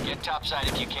 Get topside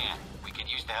if you can. We could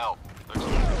use the help.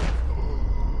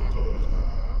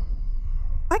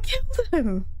 I killed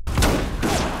him.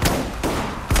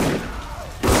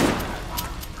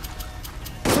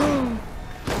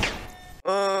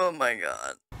 Oh my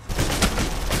god.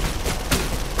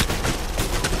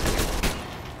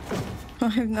 I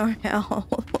have no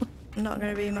health. Not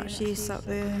gonna be much use up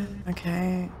there.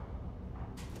 Okay.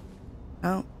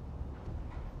 Oh.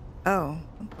 Oh.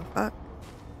 What the fuck?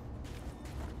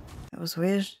 That was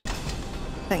weird.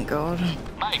 Thank god.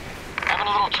 Mike, having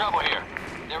a little trouble here.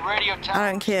 The radio tower.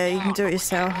 I don't care, you can do it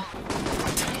yourself.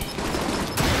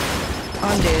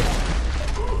 I'm dead.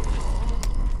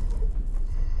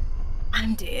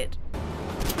 I'm dead.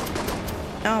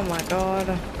 Oh my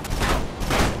god.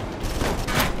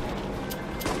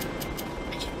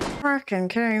 Freaking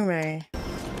kidding me.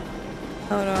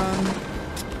 Hold on.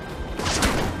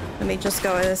 Let me just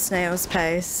go at a snail's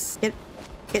pace. Get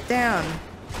down.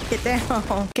 Get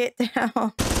down. Get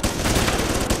down.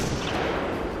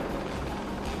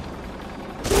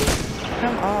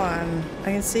 Come on. I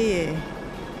can see you.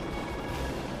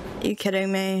 Are you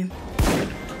kidding me?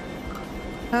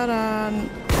 Hold on.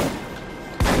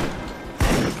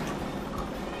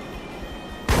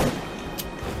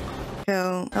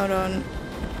 Kill. Hold on.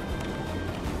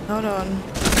 Hold on.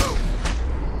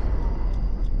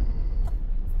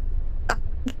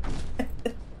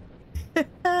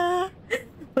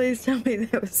 Please tell me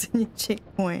that was a new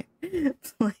checkpoint.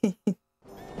 Please.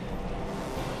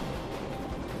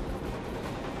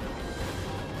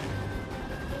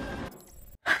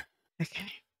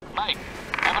 Okay. Mike,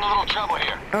 having a little trouble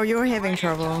here. Oh, you're having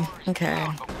trouble. Okay.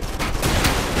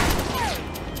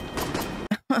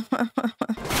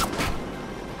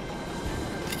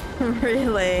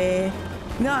 Really?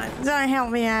 No, don't help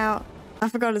me out. I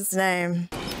forgot his name.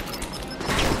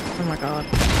 Oh my god.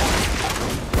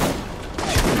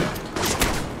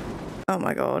 Oh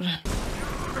my god.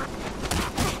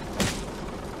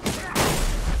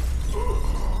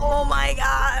 Oh my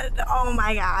god. Oh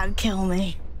my god. Kill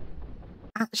me.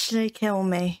 Actually kill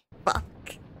me. Fuck.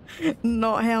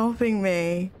 Not helping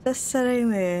me. Just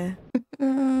sitting there.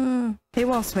 He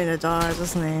wants me to die,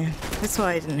 doesn't he? That's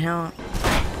why he didn't help.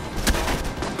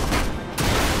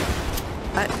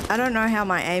 I don't know how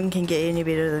my aim can get any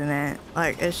better than that.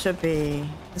 Like, it should be...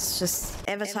 It's just...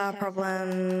 Avatar problem.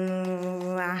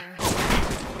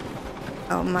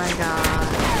 Oh my god.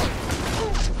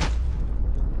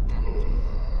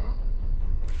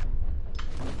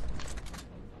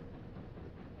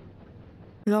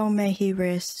 Long may he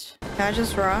rest. Can I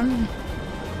just run?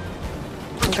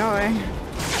 I'm going.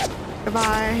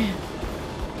 Goodbye.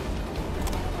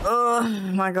 Oh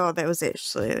my god, that was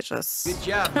actually just... Good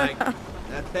job, Mike.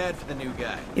 Not bad for the new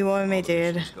guy. You wanted me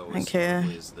dead. I don't care.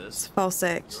 It's a false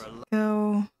act.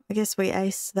 Go. I guess we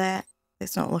aced that.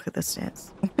 Let's not look at the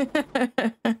stats.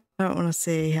 I don't want to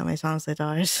see how many times they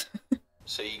died.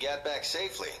 So you got back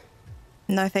safely?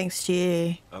 No thanks to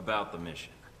you. About the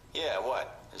mission. Yeah,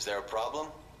 what? Is there a problem?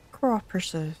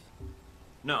 Cooperative.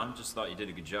 No, I just thought you did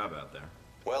a good job out there.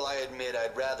 Well, I admit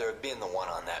I'd rather have been the one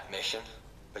on that mission.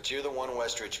 But you're the one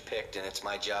Westridge picked, and it's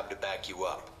my job to back you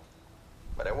up.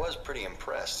 But I was pretty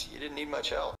impressed. You didn't need much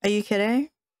help. Are you kidding?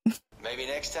 Maybe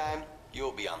next time,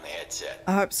 you'll be on the headset.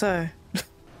 I hope so.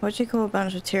 What'd you call a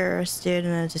bunch of terrorists dead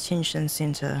in a detention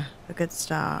center? A good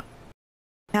start.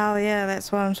 Hell yeah,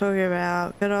 that's what I'm talking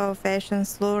about. Good old-fashioned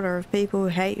slaughter of people who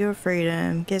hate your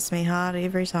freedom. Gets me hard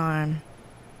every time.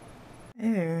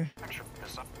 Ew.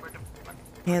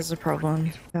 Here's the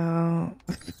problem. So...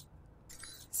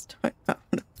 just don't know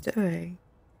what I'm doing.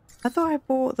 I thought I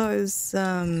bought those,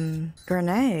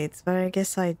 grenades, but I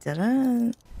guess I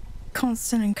didn't.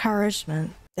 Constant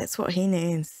encouragement. That's what he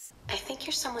needs. I think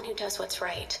you're someone who does what's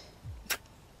right.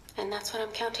 And that's what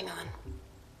I'm counting on.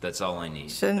 That's all I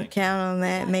need. Shouldn't count on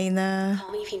that, Mina.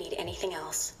 Call me if you need anything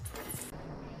else.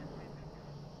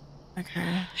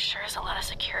 Okay. Sure is a lot of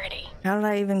security. How did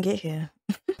I even get here?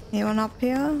 Anyone up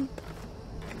here?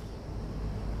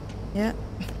 Yep.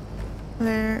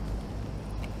 Hello.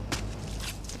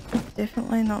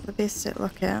 Definitely not the best at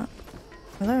lookout.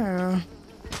 Hello.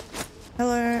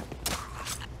 Hello.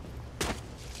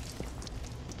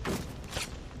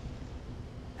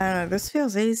 I don't know, this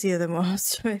feels easier than what I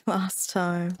was doing last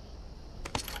time.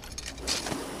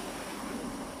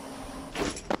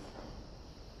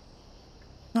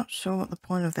 Not sure what the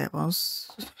point of that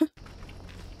was.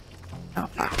 Oh,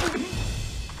 fuck.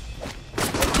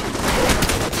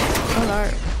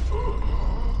 Hello.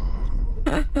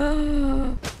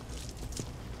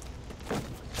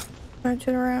 Don't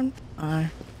turn around. Oh.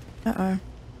 Uh-oh.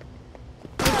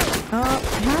 Oh,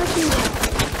 how'd you...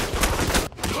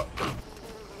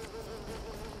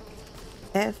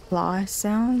 That fly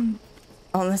sound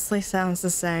honestly sounds the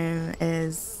same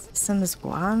as Sims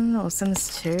 1 or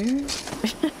Sims 2.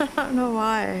 I don't know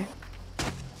why.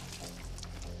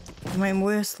 I mean,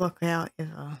 worst lookout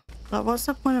ever. Like, what's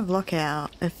the point of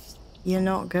lookout if you're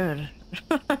not good?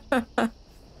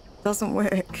 Doesn't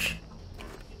work.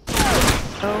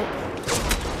 Oh.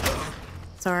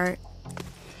 Sorry.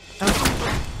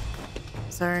 Oh.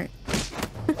 Sorry.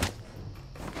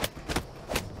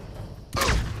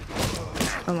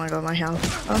 Oh my god, my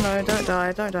health. Oh no, don't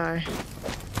die, don't die.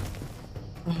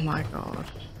 Oh my god.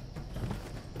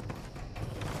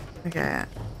 Okay.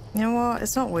 You know what?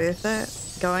 It's not worth it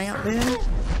going up there.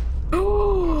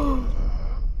 Oh!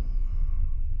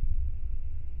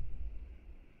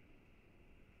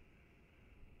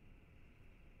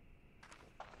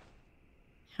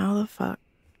 How the fuck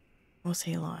was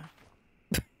he alive?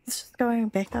 It's just going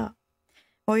back up.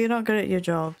 Well, you're not good at your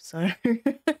job, so...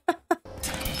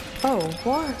 Oh,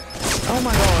 what? Oh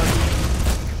my god.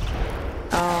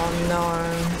 Oh no.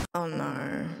 Oh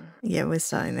no. Yeah, we're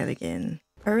starting that again.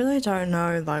 I really don't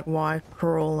know, like, why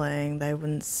crawling they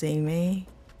wouldn't see me.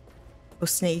 Or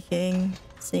sneaking.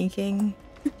 Sneaking.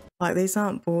 Like, these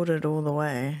aren't bordered all the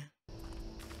way.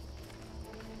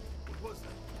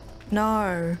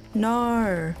 No.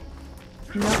 No.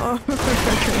 No.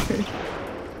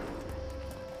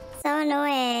 So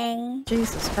annoying.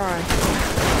 Jesus Christ.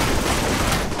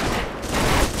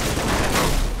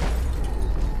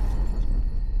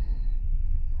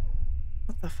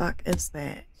 What the fuck is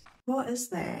that? What is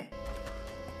that?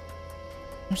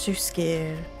 I'm so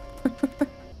scared.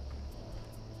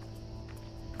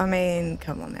 I mean,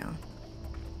 come on now.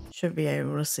 Should be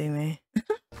able to see me.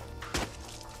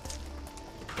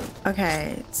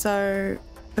 Okay, so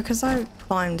because I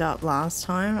climbed up last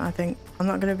time, I think I'm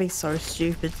not going to be so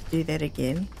stupid to do that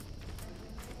again.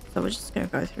 So we're just going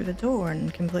to go through the door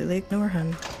and completely ignore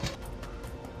him.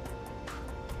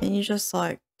 Can you just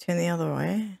like turn the other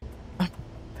way?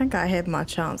 think I had my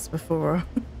chance before.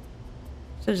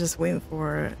 Should've just went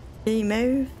for it. Can you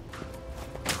move?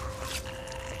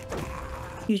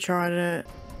 You tried it.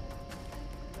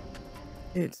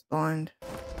 Dude's blind.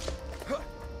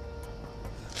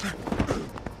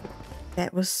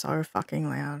 That was so fucking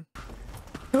loud.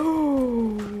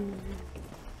 Oh!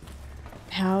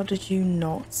 How did you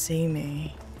not see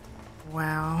me?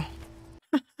 Wow.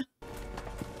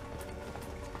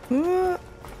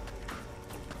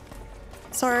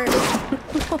 Sorry.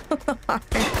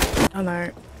 Oh no.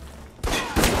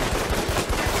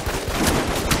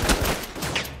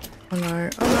 Oh no,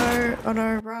 oh no, oh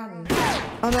no, run.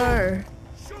 Oh no.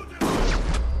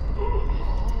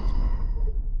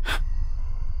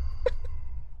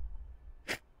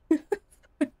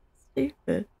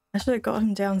 Stupid. I should have got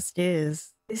him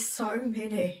downstairs. There's so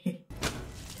many.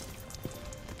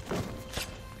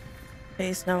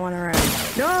 Please, no one around.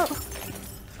 No!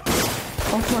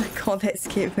 Oh my god, that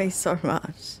scared me so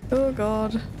much. Oh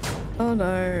god. Oh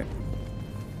no.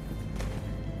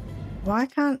 Why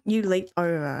can't you leap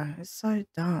over? It's so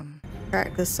dumb.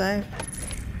 Crack the safe.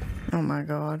 Oh my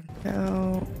god.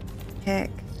 Oh,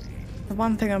 heck. The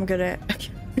one thing I'm good at.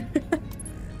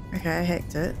 Okay, I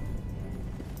hacked it.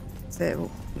 Is that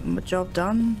my job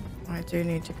done? I do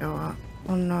need to go up.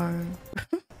 Oh no.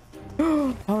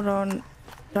 Hold on.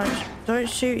 Don't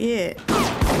shoot yet.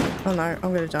 Oh no,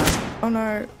 I'm gonna die. Oh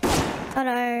no. Oh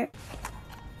no.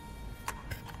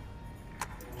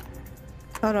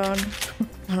 Hold on.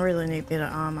 I really need better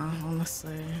armor,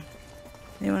 honestly.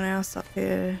 Anyone else up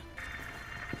here?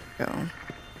 Go.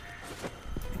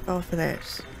 Go for that.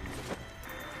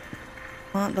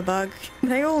 Plant the bug.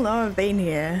 They all know I've been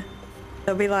here.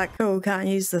 They'll be like, cool, can't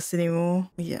use this anymore.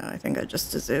 Yeah, I think I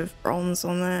just deserve bronze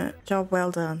on that. Job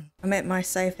well done. I'm at my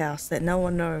safe house that no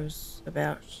one knows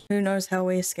about. Who knows how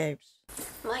we escaped?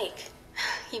 Mike,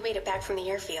 you made it back from the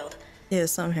airfield. Yeah,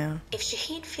 somehow. If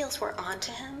Shahid feels we're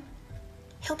onto him,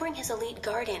 he'll bring his elite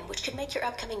guard in, which could make your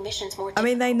upcoming missions more difficult. I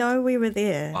mean, they know we were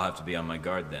there. I'll have to be on my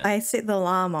guard then. I set the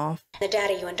alarm off. The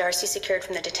data you and Darcy secured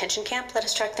from the detention camp let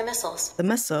us track the missiles. The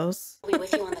missiles? We'll be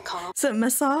with you on the call. Is it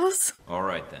missiles? All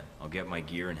right then. I'll get my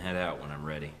gear and head out when I'm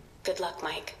ready. Good luck,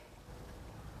 Mike.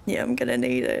 Yeah, I'm gonna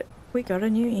need it. We got a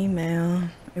new email.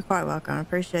 You're quite welcome. I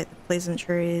appreciate the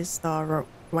pleasantries. Though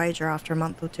I wager after a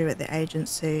month or two at the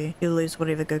agency, you'll lose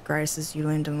whatever good graces you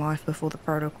learned in life before the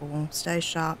protocol. Stay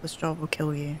sharp. This job will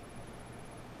kill you.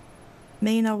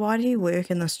 Mina, why do you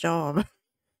work in this job?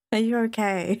 Are you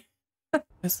okay?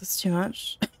 Is this too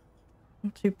much?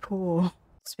 I'm too poor.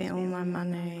 Spent all my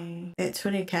money. That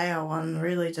 20k I won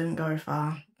really didn't go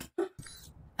far.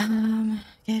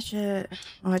 Gadget.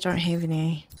 Oh, I don't have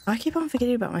any. I keep on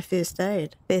forgetting about my first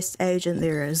aid. Best agent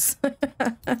there is.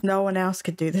 No one else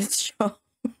could do this job.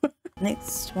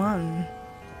 Next one.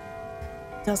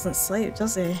 Doesn't sleep,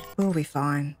 does he? We'll be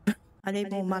fine. I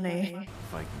need more money.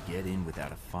 If I can get in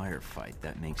without a firefight,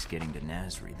 that makes getting to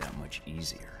Nasri that much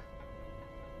easier.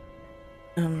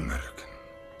 American.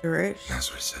 Direct.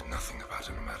 Nasri said nothing about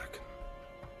an American.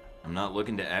 I'm not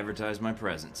looking to advertise my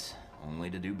presence, only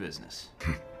to do business.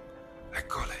 I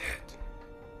call ahead.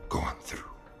 Go on through.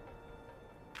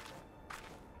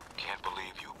 Can't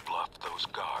believe you bluffed those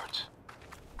guards.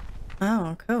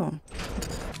 Oh, cool.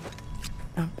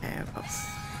 Okay,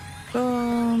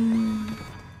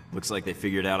 Looks like they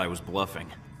figured out I was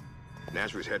bluffing.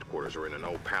 Nasri's headquarters are in an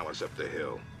old palace up the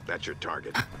hill. That's your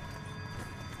target.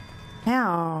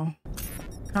 How?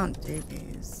 Can't do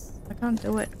these. I can't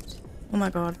do it. Oh my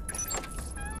god.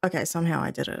 Okay, somehow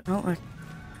I did it. Oh,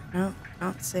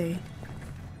 can't see.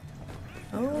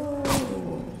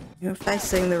 Oh, you're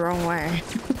facing the wrong way.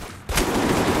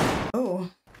 Oh.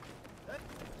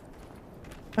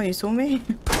 Oh, you saw me?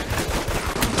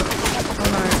 Oh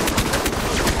no.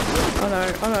 Oh no,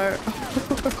 oh no.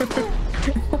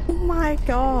 Oh my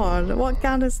god, what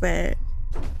gun is that?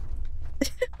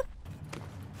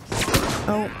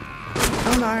 Oh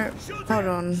no, hold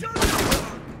on.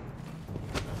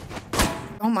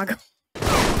 Oh my god.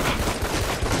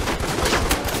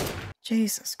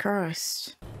 Jesus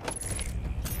Christ.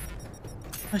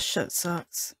 This shit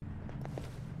sucks.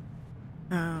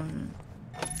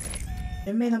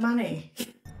 Give me the money.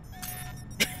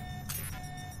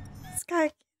 This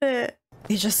guy get it.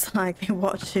 They're just like, they're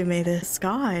watching me. This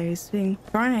guy has been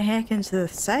trying to hack into the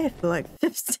safe for like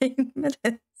 15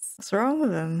 minutes. What's wrong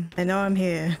with him? They know I'm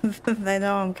here. They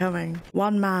know I'm coming.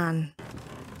 One man.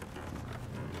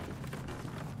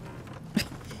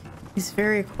 He's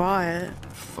very quiet.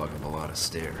 Fuck up a lot of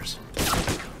stairs.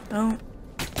 Oh,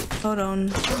 hold on.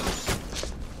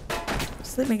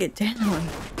 Just let me get down.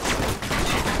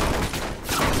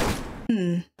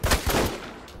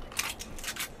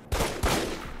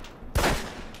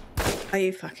 Are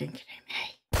you fucking kidding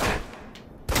me?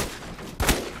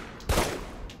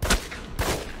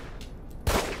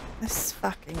 This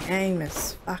fucking aim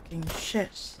is fucking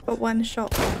shit. But one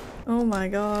shot. Oh my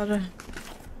god.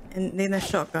 And then a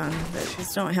shotgun, which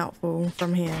is not helpful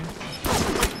from here.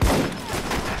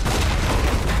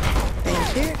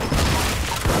 Thank you.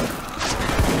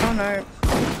 Oh no.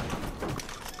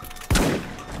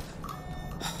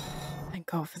 Thank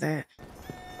God for that.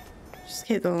 Just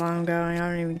keep the alarm going, I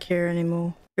don't even care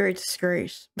anymore. Very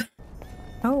discreet.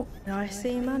 Oh, I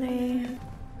see money.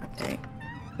 Okay.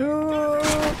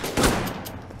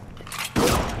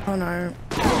 Oh no.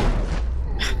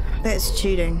 That's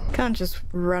cheating. Can't just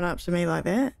run up to me like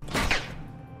that.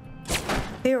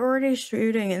 They're already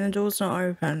shooting and the door's not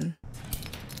open.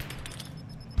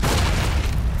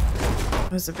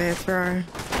 That was a bad throw.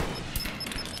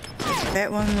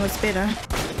 That one was better.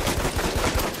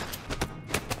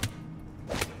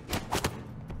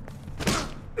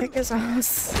 Kick his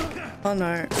ass. Oh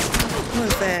no. What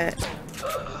was that?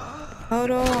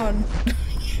 Hold on.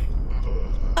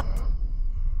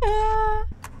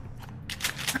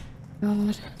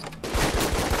 God.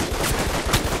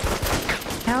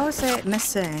 How is that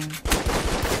missing?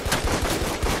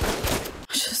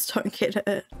 I just don't get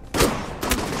it.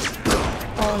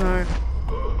 Oh no.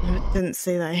 I didn't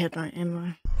see that I had no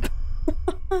ammo.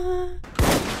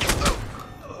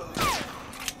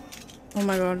 Oh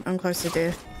my god, I'm close to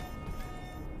death.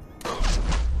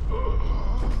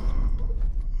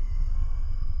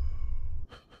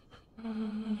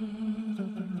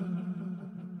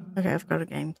 Okay, I've got a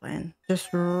game plan. Just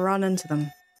run into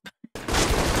them.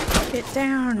 Get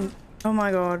down! Oh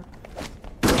my god.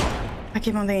 I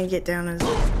keep on thinking get down is...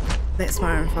 That's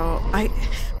my own fault. I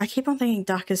keep on thinking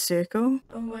duck is circle.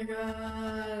 Oh my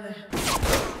god.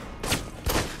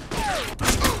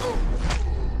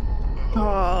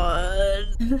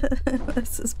 God.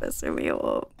 This is pissing me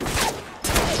off.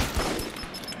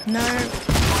 No.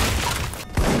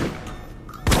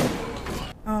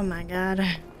 Oh my god.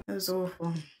 That was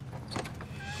awful.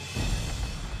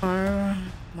 Oh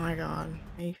my god.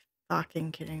 Are you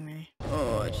fucking kidding me?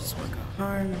 Oh, I just want to go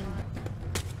home.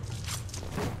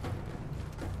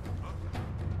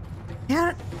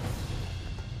 Yeah.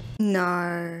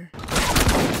 No.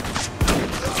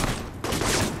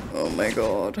 Oh my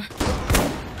god.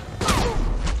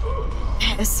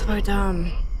 That is so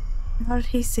dumb. How did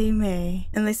he see me?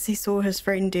 Unless he saw his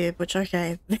friend dead, which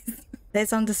okay.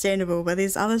 That's understandable, but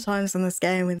there's other times in this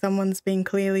game when someone's been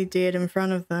clearly dead in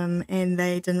front of them and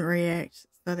they didn't react,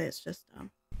 so that's just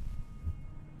dumb.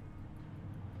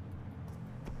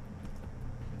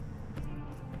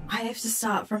 I have to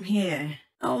start from here.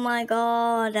 Oh my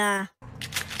god.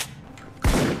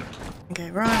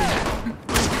 Okay, run.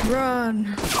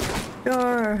 Run.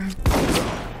 Go.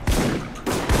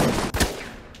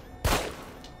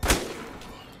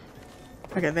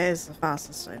 Okay, there's the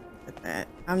fastest I did that.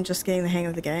 I'm just getting the hang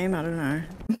of the game, I don't know.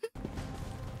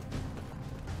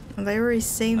 They already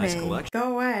see me. Nice.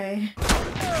 Go away.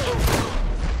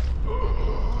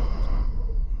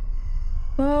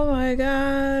 Oh my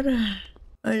god.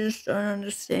 I just don't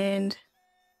understand.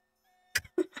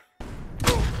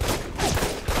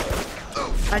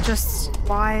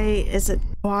 why is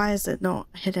it not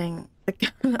hitting the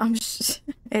gun?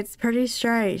 It's pretty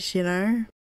straight, you know?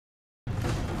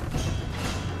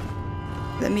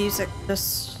 The music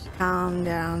just calm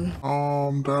down.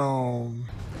 Calm down.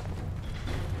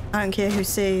 I don't care who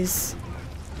sees.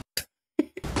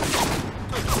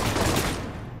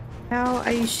 How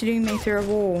are you shooting me through a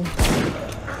wall?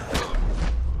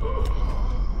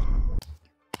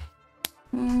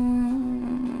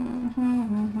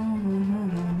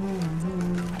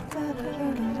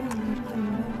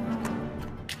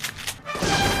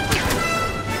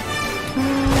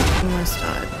 Almost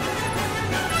died.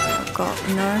 I've got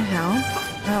no health.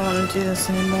 I don't want to do this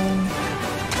anymore.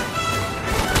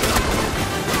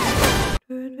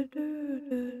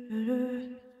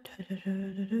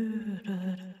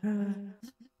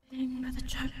 But the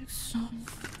joke's not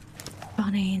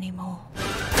funny anymore.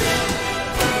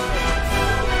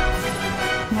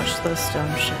 Watch this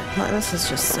dumb shit. Like, this is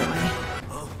just silly.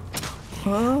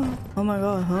 Oh, oh my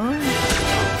god, huh?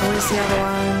 Where's the other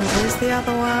one? Where's the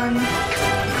other one?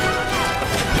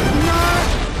 No!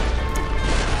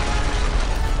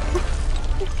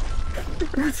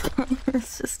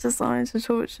 It's just designed to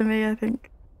torture me, I think.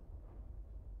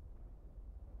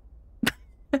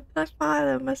 I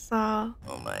fired a missile.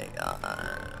 Oh my god.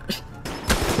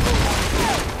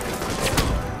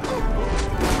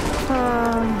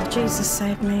 Oh, Jesus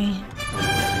save me.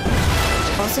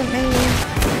 Wasn't me.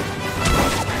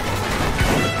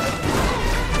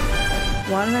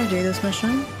 Why did I do this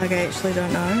mission? Like, I actually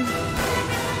don't know.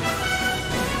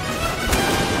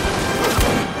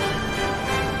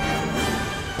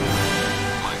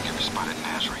 Mike, have you spotted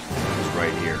Nasri? He's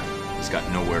right here. He's got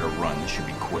nowhere to run. This should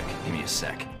be quick. Give me a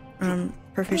sec.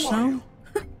 Professional?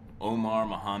 Omar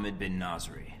Mohammed bin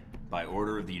Nasri. By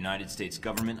order of the United States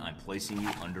government, I'm placing you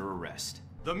under arrest.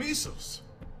 The missiles.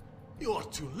 You are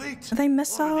too late. Are they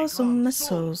missiles or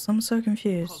missiles? I'm so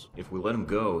confused. If we let him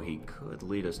go, he could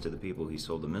lead us to the people he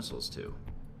sold the missiles to.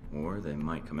 Or they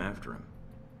might come after him.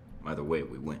 Either way,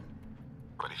 we win.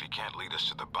 But if he can't lead us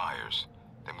to the buyers,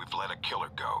 then we've let a killer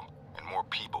go, and more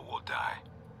people will die.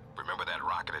 Remember that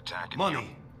rocket attack?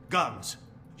 Money, guns,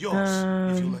 yours,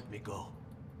 if you let me go.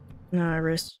 No,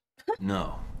 Iris.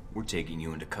 No, we're taking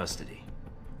you into custody.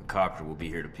 A copter will be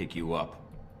here to pick you up,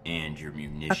 and your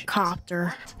munitions. A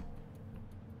copter.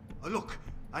 Look,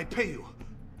 I pay you.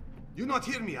 You not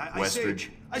hear me?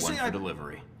 Westridge, one for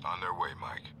delivery. On their way,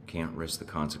 Mike. Can't risk the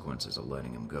consequences of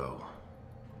letting him go.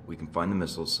 We can find the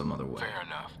missiles some other way. Fair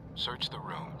enough. Search the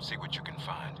room, see what you can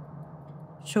find.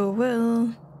 Sure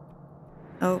will.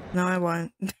 Oh, no, I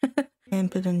won't.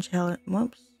 Hampered and challenged.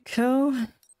 Whoops. Cool.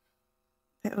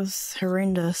 That was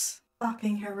horrendous.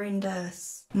 Fucking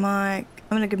horrendous. Mike,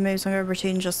 I'm gonna give moves. I'm gonna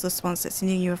pretend just this once that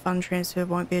sending you a fund transfer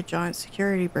won't be a giant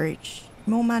security breach.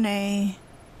 More money.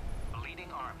 A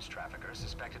leading arms trafficker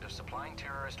suspected of supplying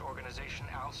terrorist organization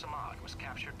Al-Samad was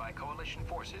captured by coalition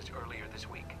forces earlier this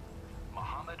week.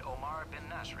 Mohammed Omar bin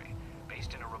Nasri,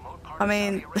 based in a remote part of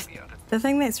Saudi Arabia. The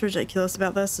thing that's ridiculous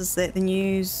about this is that the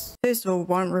news, first of all,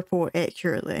 won't report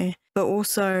accurately, but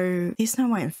also there's no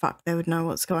way in fuck they would know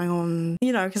what's going on,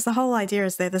 you know, because the whole idea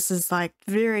is that this is like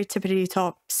very tippity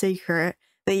top secret,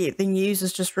 but yet the news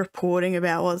is just reporting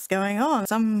about what's going on.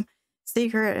 Some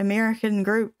secret American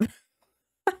group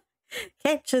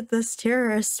captured this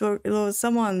terrorist or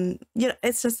someone, you know,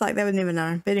 it's just like they would never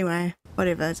know. But anyway,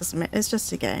 whatever, it doesn't matter. It's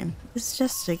just a game. It's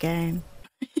just a game.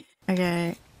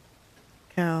 Okay,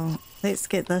 cool. Let's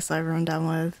get this over and done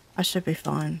with. I should be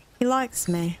fine. He likes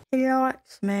me. He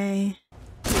likes me.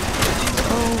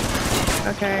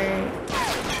 Oh, okay.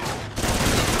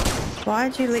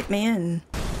 Why'd you let me in?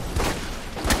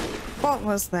 What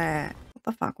was that? What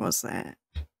the fuck was that?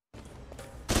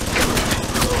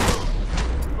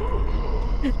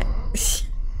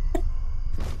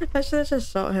 I should have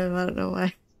just shot him, I don't know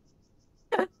why.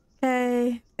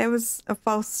 Okay, that was a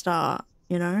false start,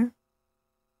 you know?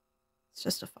 It's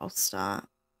just a false start.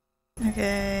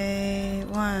 Okay,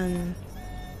 one.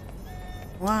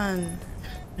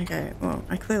 Okay, well,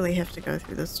 I clearly have to go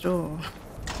through this door.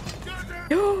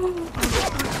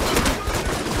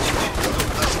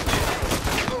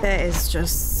 That is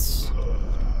just...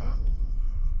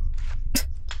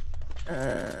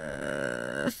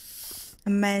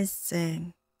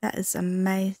 amazing. That is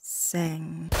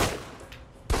amazing.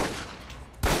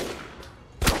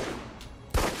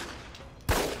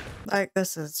 Like,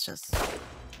 this is just...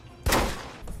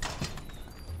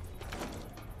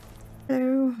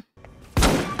 Hello?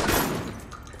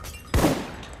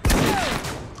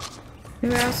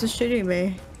 Who else is shooting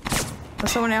me? Oh,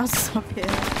 someone else is up here.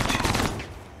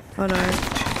 Oh no.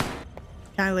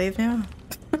 Can I leave now?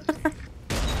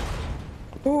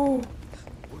 Oh!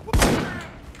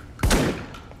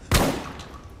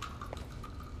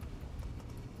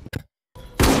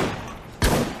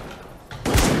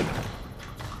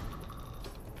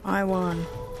 I won.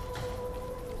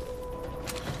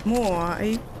 More? Are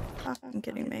you fucking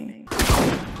kidding me?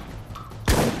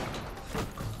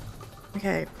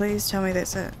 Okay, please tell me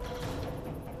that's it.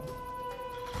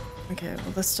 Okay,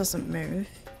 well this doesn't move.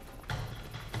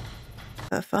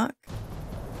 The fuck?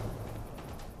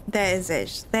 That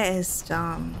is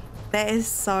dumb. That is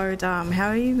so dumb. How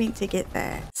are you meant to get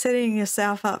that? Setting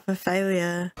yourself up for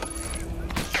failure.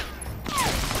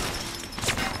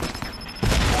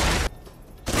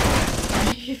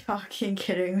 Are you fucking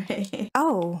kidding me?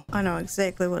 Oh, I know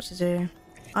exactly what to do.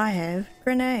 I have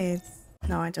grenades.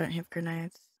 No, I don't have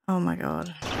grenades. Oh my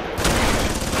god.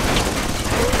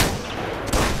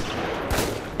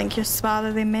 Think you're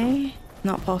smarter than me?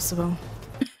 Not possible.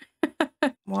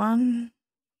 One.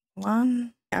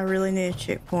 I really need a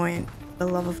checkpoint. For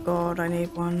the love of God, I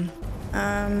need one.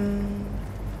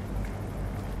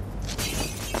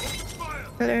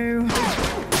 Hello.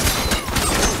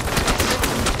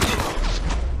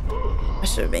 I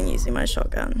should have been using my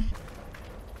shotgun.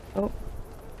 Oh,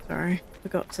 sorry.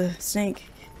 Forgot to sneak.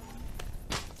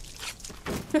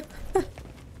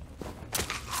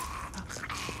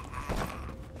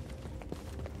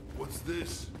 What's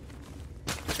this?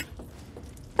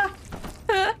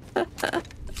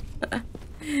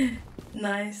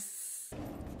 Nice.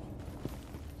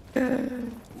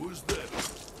 Who's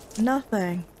there?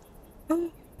 Nothing. Oh.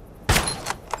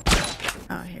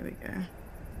 Oh, here we go.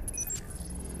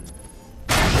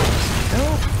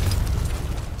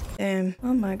 Oh. Damn.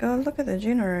 Oh my god, look at the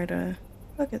generator.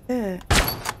 Look at that.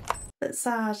 That's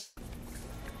sad.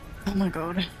 Oh my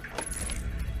god.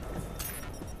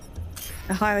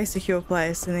 A highly secure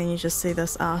place, and then you just see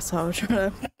this asshole trying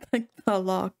to pick the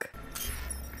lock.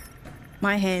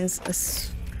 My hands are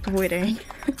sweating.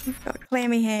 I've got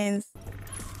clammy hands.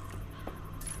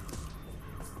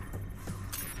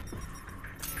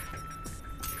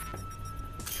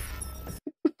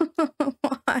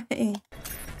 Why?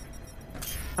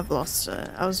 I've lost it.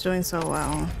 I was doing so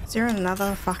well. Is there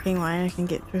another fucking way I can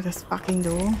get through this fucking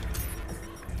door?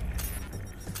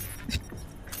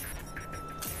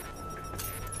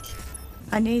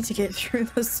 I need to get through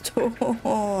this door.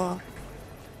 Oh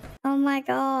my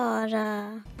god.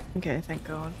 Okay, thank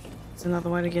god. There's another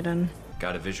way to get in.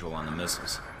 Got a visual on the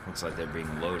missiles. Looks like they're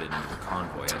being loaded into the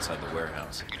convoy outside the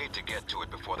warehouse. You need to get to it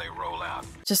before they roll out.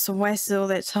 Just wasted all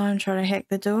that time trying to hack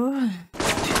the door.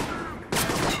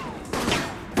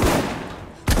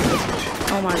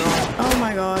 Oh my god. Oh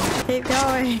my god. Keep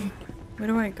going. Where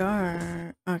do I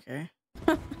go? Okay.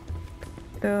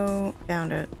 Go.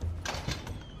 Found it.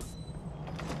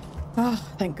 Oh,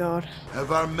 thank god.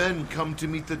 Have our men come to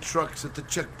meet the trucks at the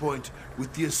checkpoint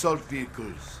with the assault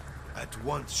vehicles. At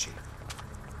once, Chief.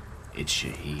 It's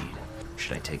Shahid.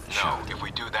 Should I take the No, shot? if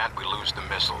we do that, we lose the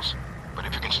missiles. But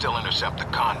if you can still intercept the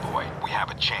convoy, we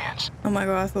have a chance. Oh my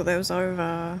god, I thought that was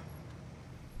over.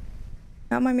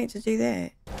 How am I meant to do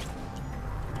that?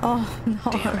 Oh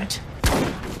no. Damn it.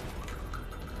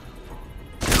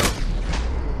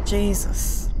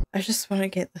 Jesus. I just want to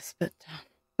get this bit done.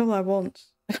 That's all I want.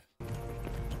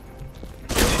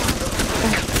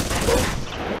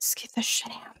 Just get the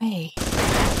shit out of me.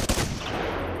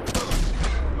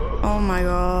 Oh my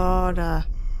god.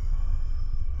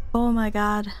 Oh my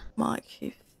god. Mike,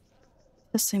 you're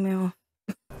pissing me off.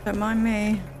 Don't mind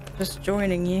me. Just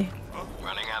joining you.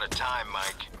 Running out of time,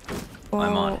 Mike. Well,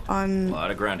 I'm on it. I'm A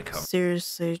lot of ground to cover.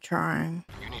 seriously trying.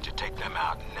 You need to take them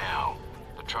out now.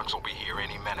 The trucks will be here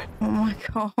any minute. Oh my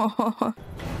god.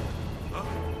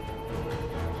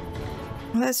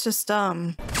 Well, that's just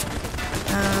dumb. Okay.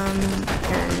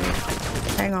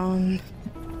 Hang on.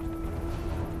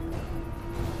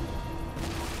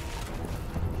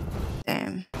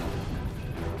 Damn.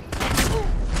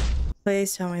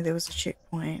 Please tell me there was a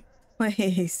checkpoint.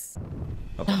 Please.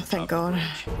 Oh, thank god.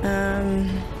 Oh.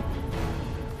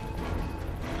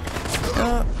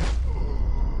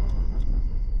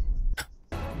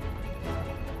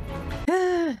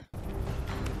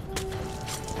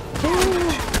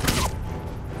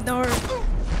 No.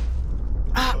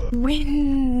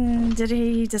 When did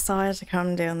he decide to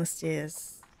come down the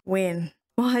stairs? When?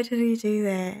 Why did he do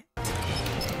that?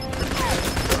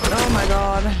 Oh my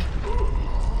god.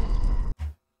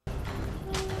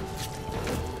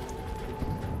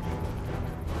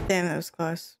 Damn, that was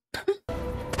close.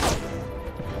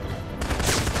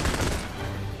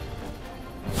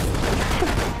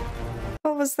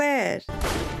 What was that?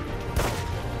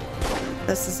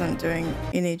 This isn't doing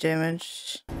any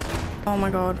damage. Oh my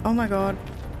god, oh my god.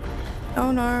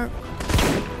 Oh no.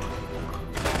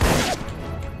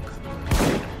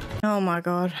 Oh my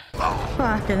god.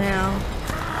 Fucking hell.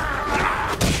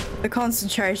 The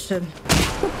concentration.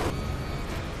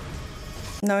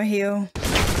 No heal.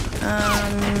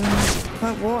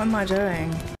 What am I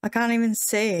doing? I can't even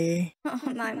see. What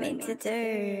am I meant to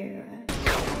do?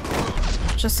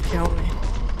 Just kill me.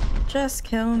 Just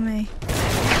kill me.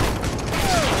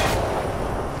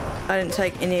 I didn't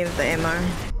take any of the ammo.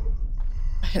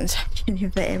 I didn't take any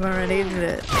of the ammo, I needed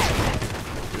it.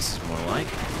 This is more like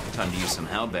time to use some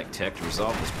Halbeck tech to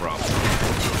resolve this problem.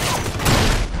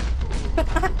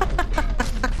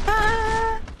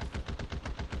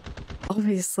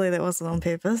 Obviously that wasn't on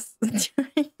purpose.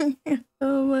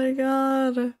 Oh my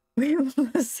god. Where was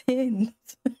this end?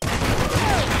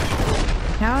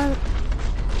 How?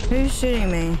 Who's shooting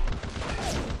me?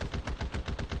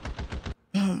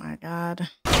 Oh my god.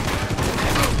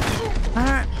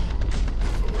 Alright.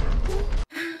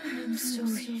 I'm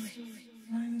still here.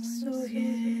 I'm still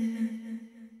here.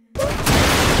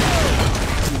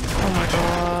 Oh my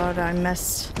god, I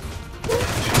missed.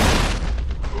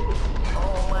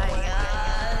 Oh my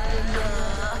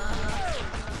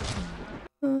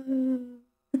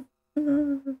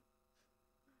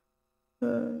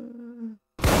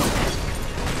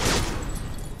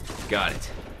Got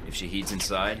it. If Shahid's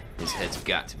inside, his head's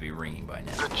got to be ringing by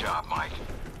now. Good job, Mike.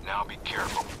 Now be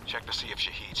careful. Check to see if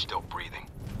Shahid's still breathing.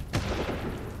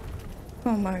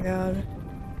 Oh my god.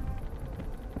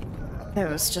 That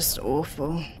was just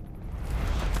awful.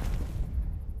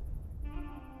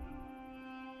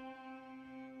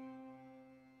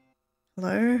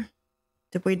 Hello?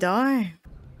 Did we die?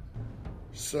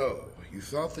 So, you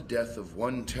thought the death of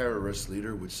one terrorist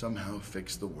leader would somehow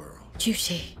fix the world.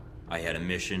 Duty. I had a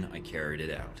mission, I carried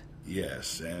it out.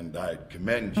 Yes, and I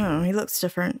commend you. Oh, he looks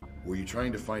different. Were you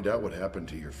trying to find out what happened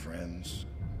to your friends?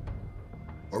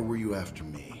 Or were you after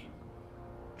me?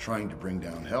 Trying to bring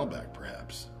down Hellback,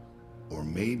 perhaps? Or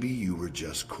maybe you were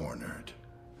just cornered,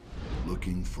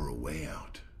 looking for a way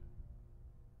out.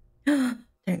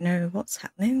 Don't know what's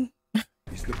happening.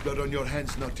 Is the blood on your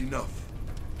hands not enough?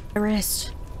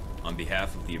 Arrest. On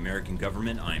behalf of the American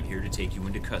government, I am here to take you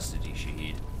into custody,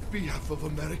 Shahid. Behalf of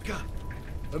America?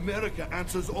 America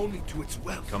answers only to its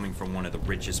wealth. Coming from one of the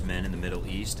richest men in the Middle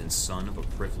East and son of a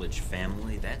privileged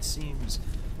family, that seems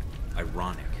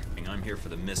ironic. I'm here for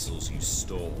the missiles you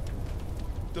stole.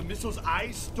 The missiles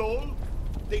I stole?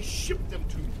 They shipped them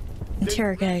to me.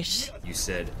 Interrogate. You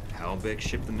said Halbeck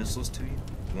shipped the missiles to you?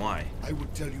 Why? I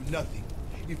would tell you nothing.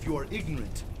 If you are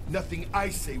ignorant, nothing I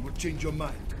say will change your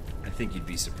mind. I think you'd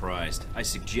be surprised. I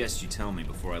suggest you tell me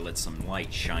before I let some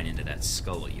light shine into that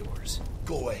skull of yours.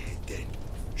 Go ahead, then.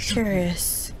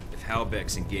 Curious. If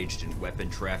Halbeck's engaged in weapon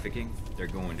trafficking, they're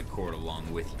going to court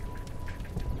along with you.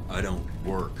 I don't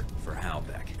work for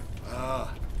Halbeck.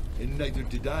 Ah, and neither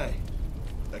did I.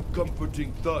 A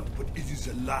comforting thought, but it is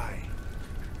a lie.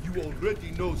 You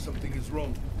already know something is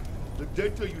wrong. The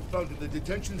data you found in the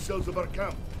detention cells of our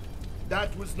camp,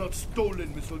 that was not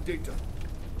stolen missile data.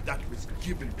 That was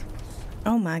given to us.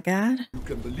 Oh my god. You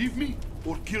can believe me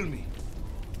or kill me.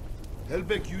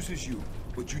 Hellbeck uses you,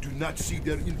 but you do not see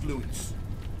their influence.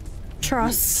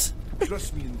 Trust.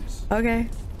 Trust me in this. Okay.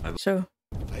 Sure.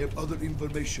 I have other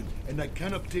information, and I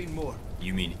can obtain more.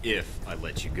 You mean if I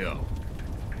let you go?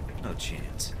 No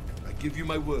chance. I give you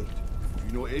my word. If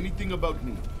you know anything about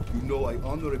me, you know I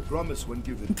honor a promise when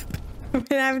given.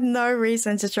 I have no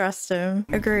reason to trust him.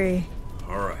 Agree.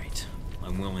 All right.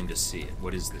 I'm willing to see it.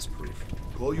 What is this proof?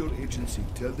 Call your agency.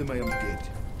 Tell them I am dead.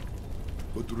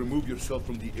 But to remove yourself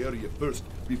from the area first,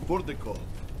 before the call.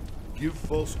 Give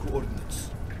false coordinates.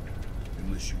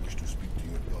 Unless you wish to speak to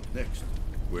your god next.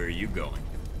 Where are you going?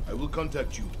 I will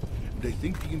contact you. And I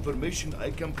think the information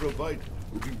I can provide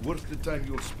will be worth the time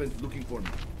you have spent looking for me.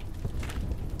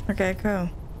 Okay, cool.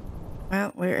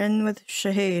 Well, we're in with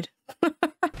Shahid.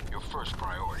 Your first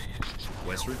priority is...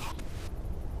 Westridge?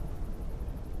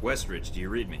 Westridge, do you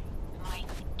read me? Mike,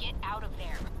 get out of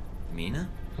there. Mina?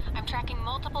 I'm tracking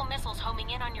multiple missiles homing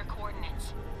in on your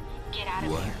coordinates. Get out of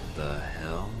there. What the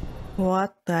hell?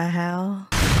 What the hell?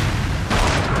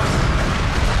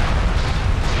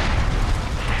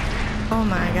 Oh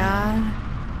my god.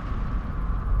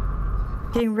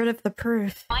 Getting rid of the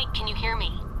proof. Mike, can you hear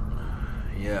me?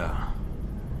 Yeah.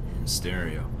 In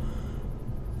stereo.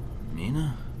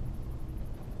 Mina?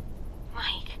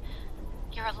 Mike,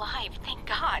 you're alive, thank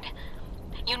God.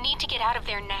 You need to get out of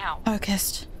there now.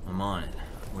 Focused. I'm on it.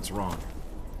 What's wrong?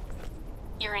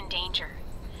 You're in danger.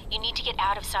 You need to get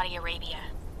out of Saudi Arabia.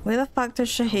 Where the fuck does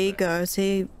Shahid go? Is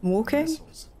he walking?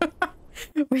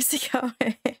 Where's he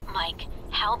going? Mike,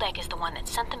 Halbeck is the one that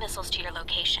sent the missiles to your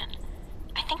location.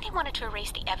 I think they wanted to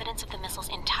erase the evidence of the missiles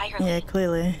entirely. Yeah,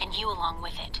 clearly. And you along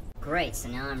with it. Great, so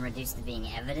now I'm reduced to being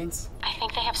evidence? I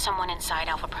think they have someone inside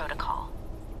Alpha Protocol.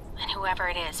 And whoever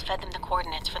it is fed them the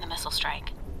coordinates for the missile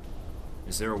strike.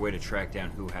 Is there a way to track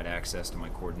down who had access to my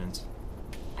coordinates?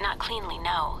 Not cleanly,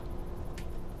 no.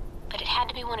 But it had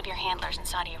to be one of your handlers in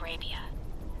Saudi Arabia.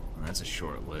 Well, that's a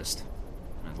short list.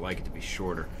 I'd like it to be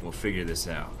shorter. We'll figure this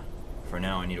out. For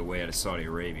now, I need a way out of Saudi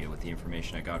Arabia with the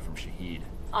information I got from Shahid.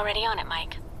 Already on it,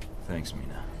 Mike. Thanks,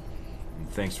 Mina. And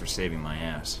thanks for saving my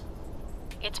ass.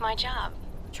 It's my job.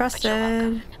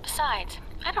 Trusted. Besides,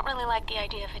 I don't really like the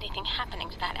idea of anything happening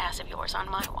to that ass of yours on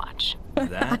my watch.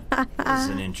 That is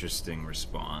an interesting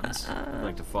response. I'd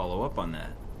like to follow up on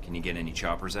that. Can you get any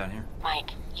choppers out here?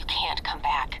 Mike, you can't come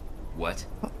back. What?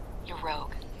 You're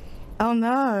rogue. Oh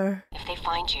no. If they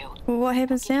find you, Well, what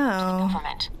happens now?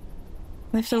 government.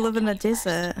 We have to live in the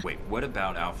desert. Wait, what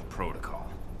about Alpha Protocol?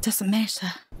 Doesn't matter.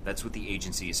 That's what the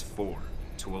agency is for.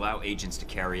 To allow agents to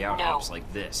carry out No. ops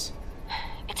like this.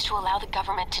 It's to allow the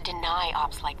government to deny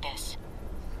ops like this.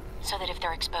 So that if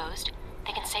they're exposed,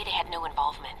 they can say they had no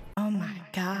involvement. Oh my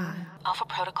god. Alpha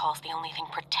Protocol's the only thing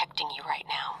protecting you right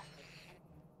now.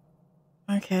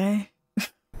 Okay.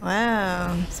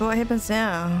 Wow. So what happens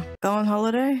now? Go on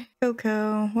holiday?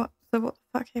 Cool. What the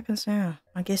fuck happens now?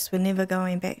 I guess we're never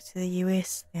going back to the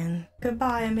US then.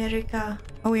 Goodbye, America.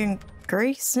 Are we in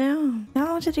Greece now?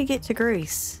 How did he get to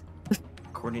Greece?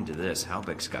 According to this,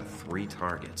 Halbeck's got 3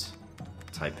 targets.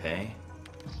 Taipei,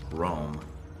 Rome,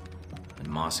 and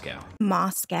Moscow.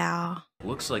 Moscow.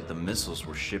 Looks like the missiles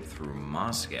were shipped through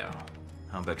Moscow.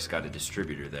 Halbeck's got a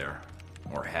distributor there.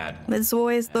 Or had. It's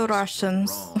always the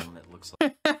Russians. Rome, it looks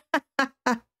like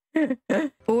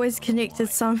Always connected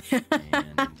somehow.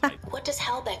 What does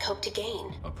Halbeck hope to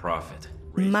gain? a profit.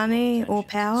 Money or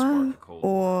power?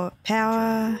 Or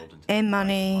power and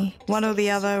money? One or the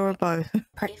other or both?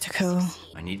 Practical.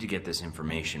 I need to get this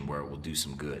information where it will do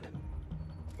some good.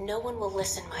 No one will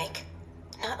listen, Mike.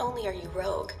 Not only are you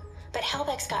rogue, but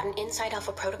Halbeck's got an inside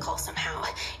Alpha protocol somehow.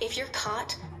 If you're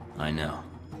caught... I know.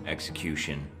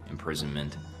 Execution,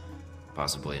 imprisonment,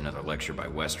 possibly another lecture by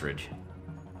Westridge.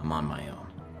 I'm on my own.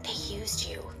 They used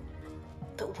you.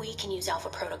 But we can use Alpha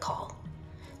protocol.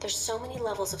 There's so many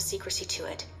levels of secrecy to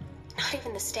it. Not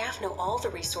even the staff know all the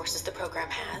resources the program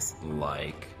has.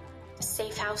 Like?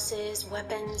 Safe houses,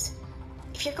 weapons.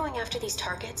 If you're going after these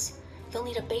targets, you'll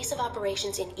need a base of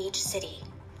operations in each city.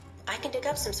 I can dig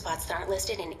up some spots that aren't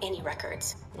listed in any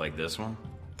records. Like this one?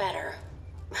 Better.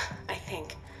 I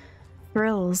think.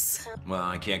 Thrills. Well,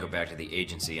 I can't go back to the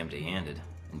agency empty-handed.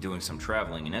 And doing some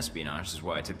traveling and espionage is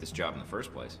why I took this job in the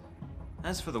first place.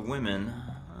 As for the women,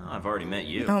 I've already met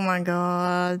you. Oh my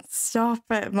god. Stop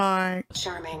it, Mike.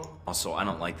 Charming. Also, I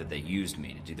don't like that they used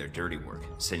me to do their dirty work,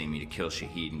 sending me to kill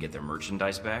Shahid and get their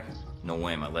merchandise back. No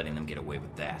way am I letting them get away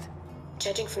with that.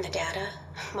 Judging from the data,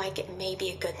 Mike, it may be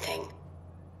a good thing.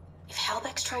 If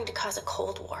Halbeck's trying to cause a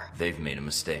Cold War... They've made a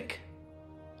mistake.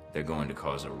 They're going to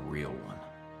cause a real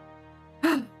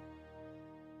one.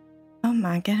 Oh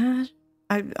my god.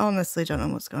 I honestly don't know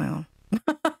what's going on.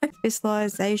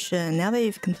 Specialization. Now that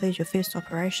you've completed your first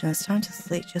operation, it's time to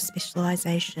select your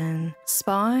specialization.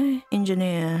 Spy,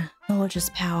 engineer, knowledge is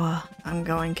power. I'm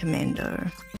going commando.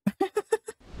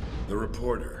 The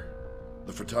reporter.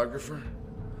 The photographer?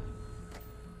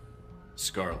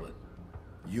 Scarlet.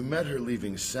 You met her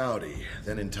leaving Saudi,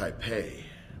 then in Taipei.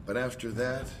 But after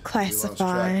that, Classified. you lost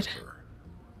track of her.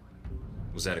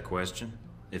 Was that a question?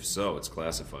 If so, it's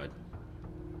classified.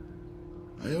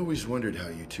 I always wondered how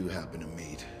you two happened to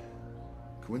meet.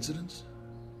 Coincidence?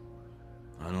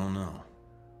 I don't know.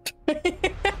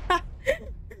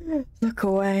 Look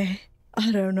away.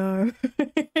 I don't know.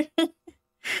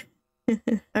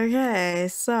 Okay,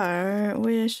 so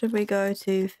where should we go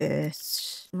to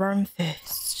first? Rome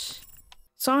first.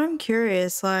 So I'm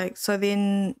curious, like, so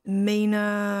then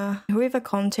Mina, whoever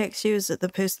contacts you, is it the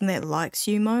person that likes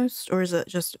you most, or is it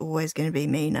just always going to be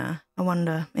Mina? I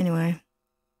wonder. Anyway,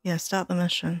 yeah, start the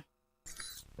mission.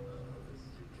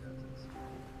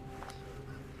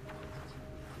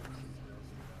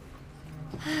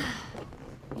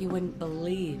 You wouldn't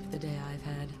believe the day I've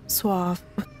had. Suave.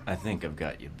 I think I've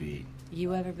got you beat.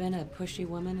 You ever been a pushy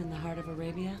woman in the heart of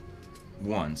Arabia?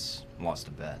 Once. Lost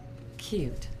a bet.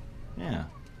 Cute. Yeah.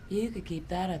 You could keep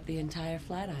that up the entire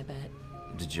flight, I bet.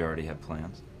 Did you already have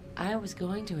plans? I was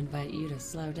going to invite you to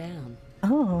slow down.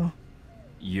 Oh.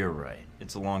 You're right.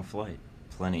 It's a long flight.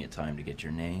 Plenty of time to get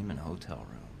your name and hotel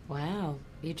room. Wow.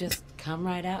 You just come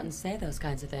right out and say those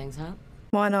kinds of things, huh?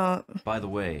 Why not? By the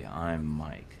way, I'm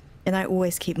Mike. And I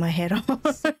always keep my head on.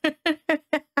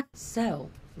 So,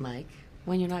 Mike,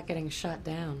 when you're not getting shot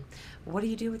down, what do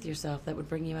you do with yourself that would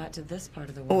bring you out to this part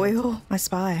of the world? Oil. I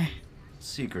spy.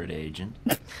 Secret agent.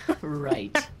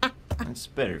 Right. It's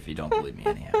better if you don't believe me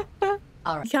anyhow.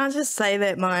 All right. You can't just say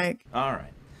that, Mike. All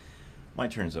right. My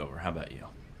turn's over. How about you?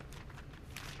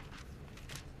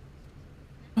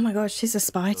 Oh my gosh, she's a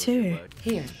spy too.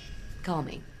 Here, call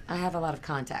me. I have a lot of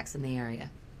contacts in the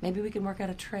area. Maybe we can work out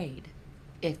a trade.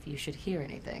 If you should hear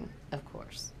anything, of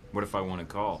course. What if I want to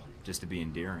call, just to be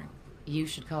endearing? You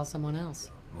should call someone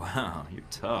else. Wow, you're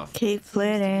tough. Keep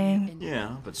flirting.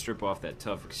 Yeah, but strip off that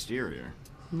tough exterior.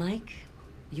 Mike,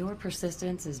 your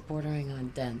persistence is bordering on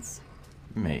dense.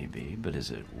 Maybe, but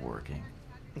is it working?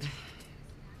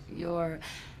 You're...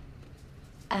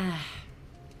 I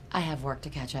have work to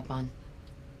catch up on.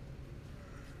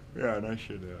 Yeah, and I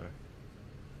should,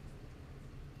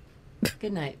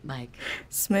 Good night, Mike.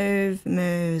 Smooth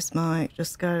moves, Mike.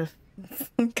 Just go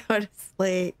to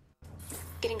sleep.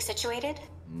 Getting situated?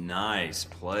 Nice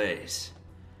place.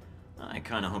 I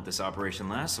kind of hope this operation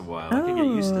lasts a while. I could get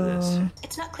used to this.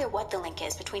 It's not clear what the link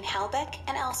is between Halbeck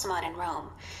and Al-Samad in Rome,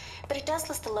 but it does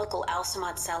list the local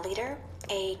Al-Samad cell leader,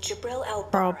 a Jibril al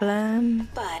Problem.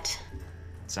 But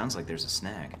Sounds like there's a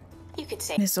snag. you could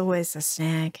say... There's always a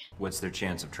snag. What's their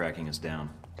chance of tracking us down?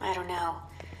 I don't know.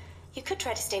 You could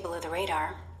try to stay below the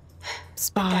radar.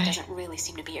 Spy. That doesn't really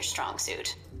seem to be your strong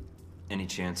suit. Any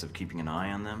chance of keeping an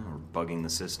eye on them, or bugging the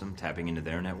system, tapping into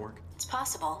their network? It's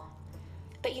possible.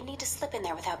 But you need to slip in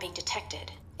there without being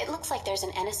detected. It looks like there's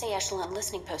an NSA echelon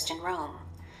listening post in Rome.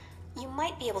 You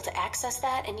might be able to access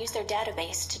that and use their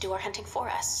database to do our hunting for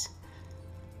us.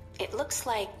 It looks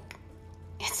like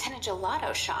it's in a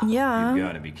gelato shop. Yeah. You've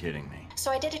got to be kidding me. So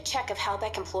I did a check of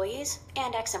Halbeck employees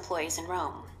and ex-employees in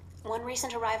Rome. One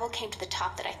recent arrival came to the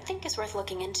top that I think is worth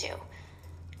looking into.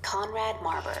 Conrad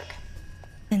Marburg.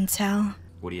 Intel.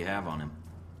 What do you have on him?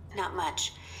 Not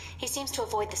much. He seems to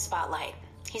avoid the spotlight.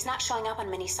 He's not showing up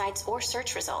on many sites or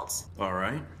search results. All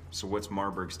right. So what's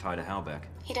Marburg's tie to Halbeck?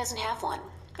 He doesn't have one,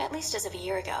 at least as of a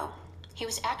year ago. He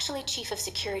was actually chief of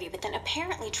security, but then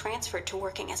apparently transferred to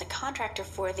working as a contractor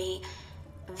for the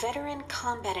Veteran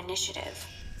Combat Initiative.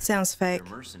 Sounds fake.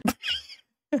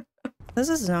 This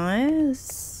is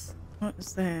nice. What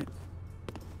is that?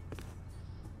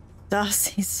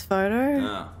 Darcy's photo?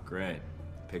 Oh, great.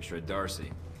 Picture of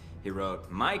Darcy. He wrote,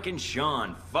 Mike and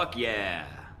Sean, fuck yeah!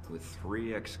 With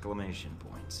 3 exclamation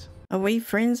points. Are we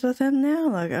friends with him now?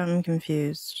 Like, I'm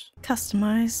confused.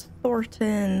 Customize.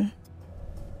 Thornton.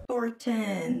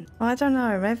 Thornton. Well, I don't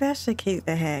know. Maybe I should keep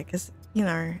the hat, because, you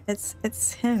know,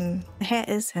 it's him. The hat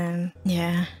is him.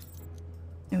 Yeah.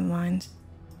 Never mind.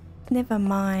 Never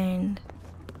mind.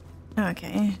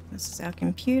 Okay, this is our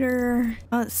computer.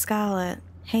 Oh, it's Scarlet.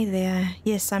 Hey there.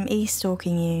 Yes, I'm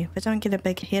e-stalking you, but don't get a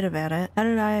big head about it. How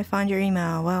did I find your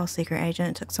email? Well, secret agent,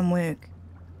 it took some work.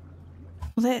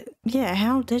 Well, yeah,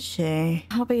 how did she?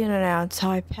 I'll be in and out of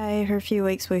Taipei for a few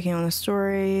weeks working on a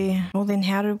story. Well, then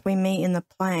how did we meet in the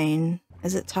plane?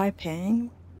 Is it Taipei?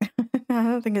 I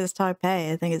don't think it's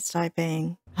Taipei. I think it's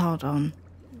Taipei. Hold on.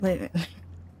 Let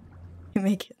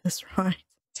me get this right.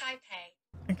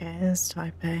 Taipei. Okay, it's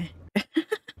Taipei.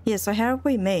 Yeah, so how did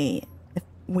we meet? If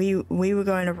we were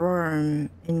going to Rome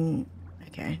and...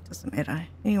 Okay, doesn't matter.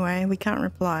 Anyway, we can't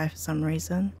reply for some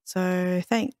reason. So,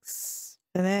 thanks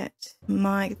for that.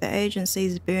 Mike, the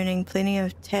agency's burning plenty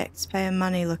of taxpayer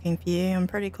money looking for you. I'm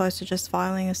pretty close to just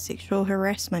filing a sexual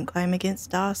harassment claim against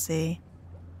Darcy.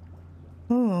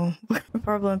 Ooh, the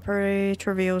problem pretty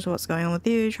trivial to what's going on with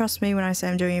you. Trust me when I say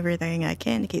I'm doing everything I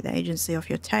can to keep the agency off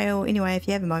your tail. Anyway, if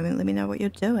you have a moment, let me know what you're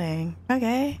doing.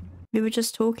 Okay. We were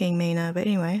just talking, Mina, but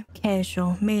anyway.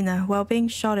 Casual. Mina, well, being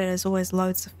shot at is always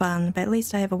loads of fun, but at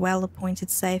least I have a well-appointed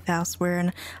safe house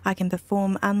wherein I can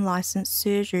perform unlicensed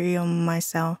surgery on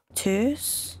myself.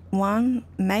 Terse? 1.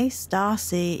 Mace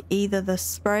Darcy, either the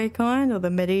spray kind or the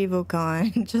medieval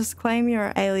kind. Just claim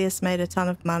your alias made a ton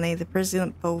of money. The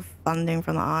president pulled funding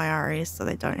from the IRS so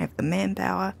they don't have the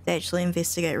manpower to actually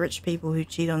investigate rich people who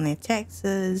cheat on their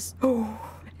taxes.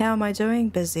 How am I doing?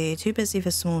 Busy. Too busy for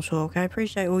small talk. I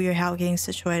appreciate all your help getting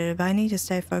situated, but I need to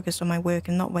stay focused on my work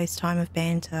and not waste time with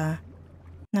banter.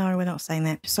 No, we're not saying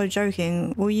that. So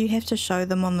joking, will you have to show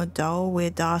them on the doll where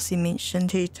Darcy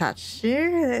mentioned he touched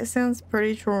you? That sounds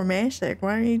pretty traumatic.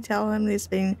 Why don't you tell him there's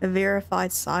been a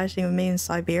verified sighting of me in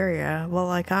Siberia? Well,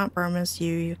 I can't promise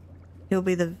you he'll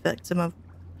be the victim of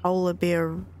polar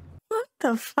bear. What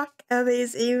the fuck are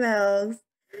these emails?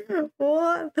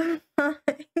 What the fuck?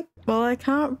 Well, I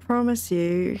can't promise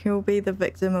you he'll be the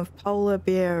victim of polar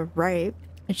bear rape.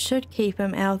 It should keep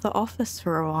him out of the office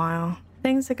for a while.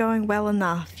 Things are going well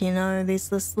enough, you know. There's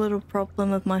this little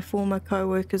problem of my former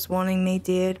co-workers wanting me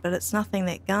dead, but it's nothing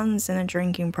that guns and a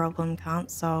drinking problem can't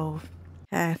solve.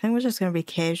 Okay, I think we're just gonna be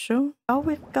casual. Oh,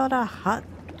 we've got a hot...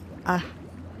 I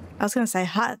was gonna say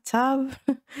hot tub.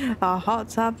 A hot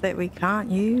tub that we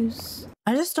can't use.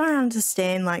 I just don't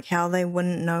understand, like, how they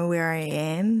wouldn't know where I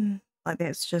am. Like,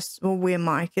 that's just... Well, where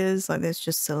Mike is. Like, that's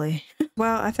just silly.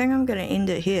 Well, I think I'm gonna end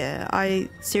it here. I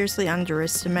seriously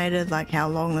underestimated, like, how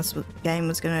long this game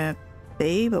was gonna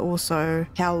be, but also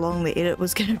how long the edit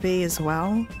was gonna be as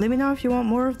well. Let me know if you want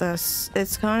more of this.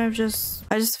 It's kind of just...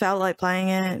 I just felt like playing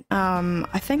it.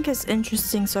 I think it's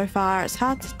interesting so far. It's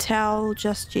hard to tell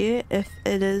just yet if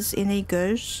it is any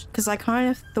good, because I kind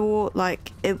of thought,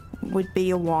 like, it would be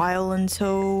a while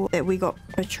until that we got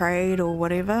betrayed or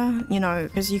whatever, you know,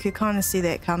 because you could kind of see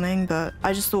that coming, but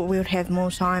I just thought we would have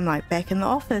more time, like, back in the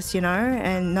office, you know,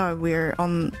 and no, we're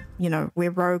on, you know,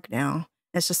 we're rogue now.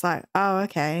 It's just like, oh,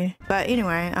 okay. But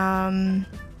anyway, I'm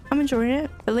enjoying it,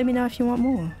 but let me know if you want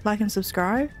more. Like and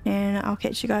subscribe, and I'll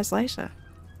catch you guys later.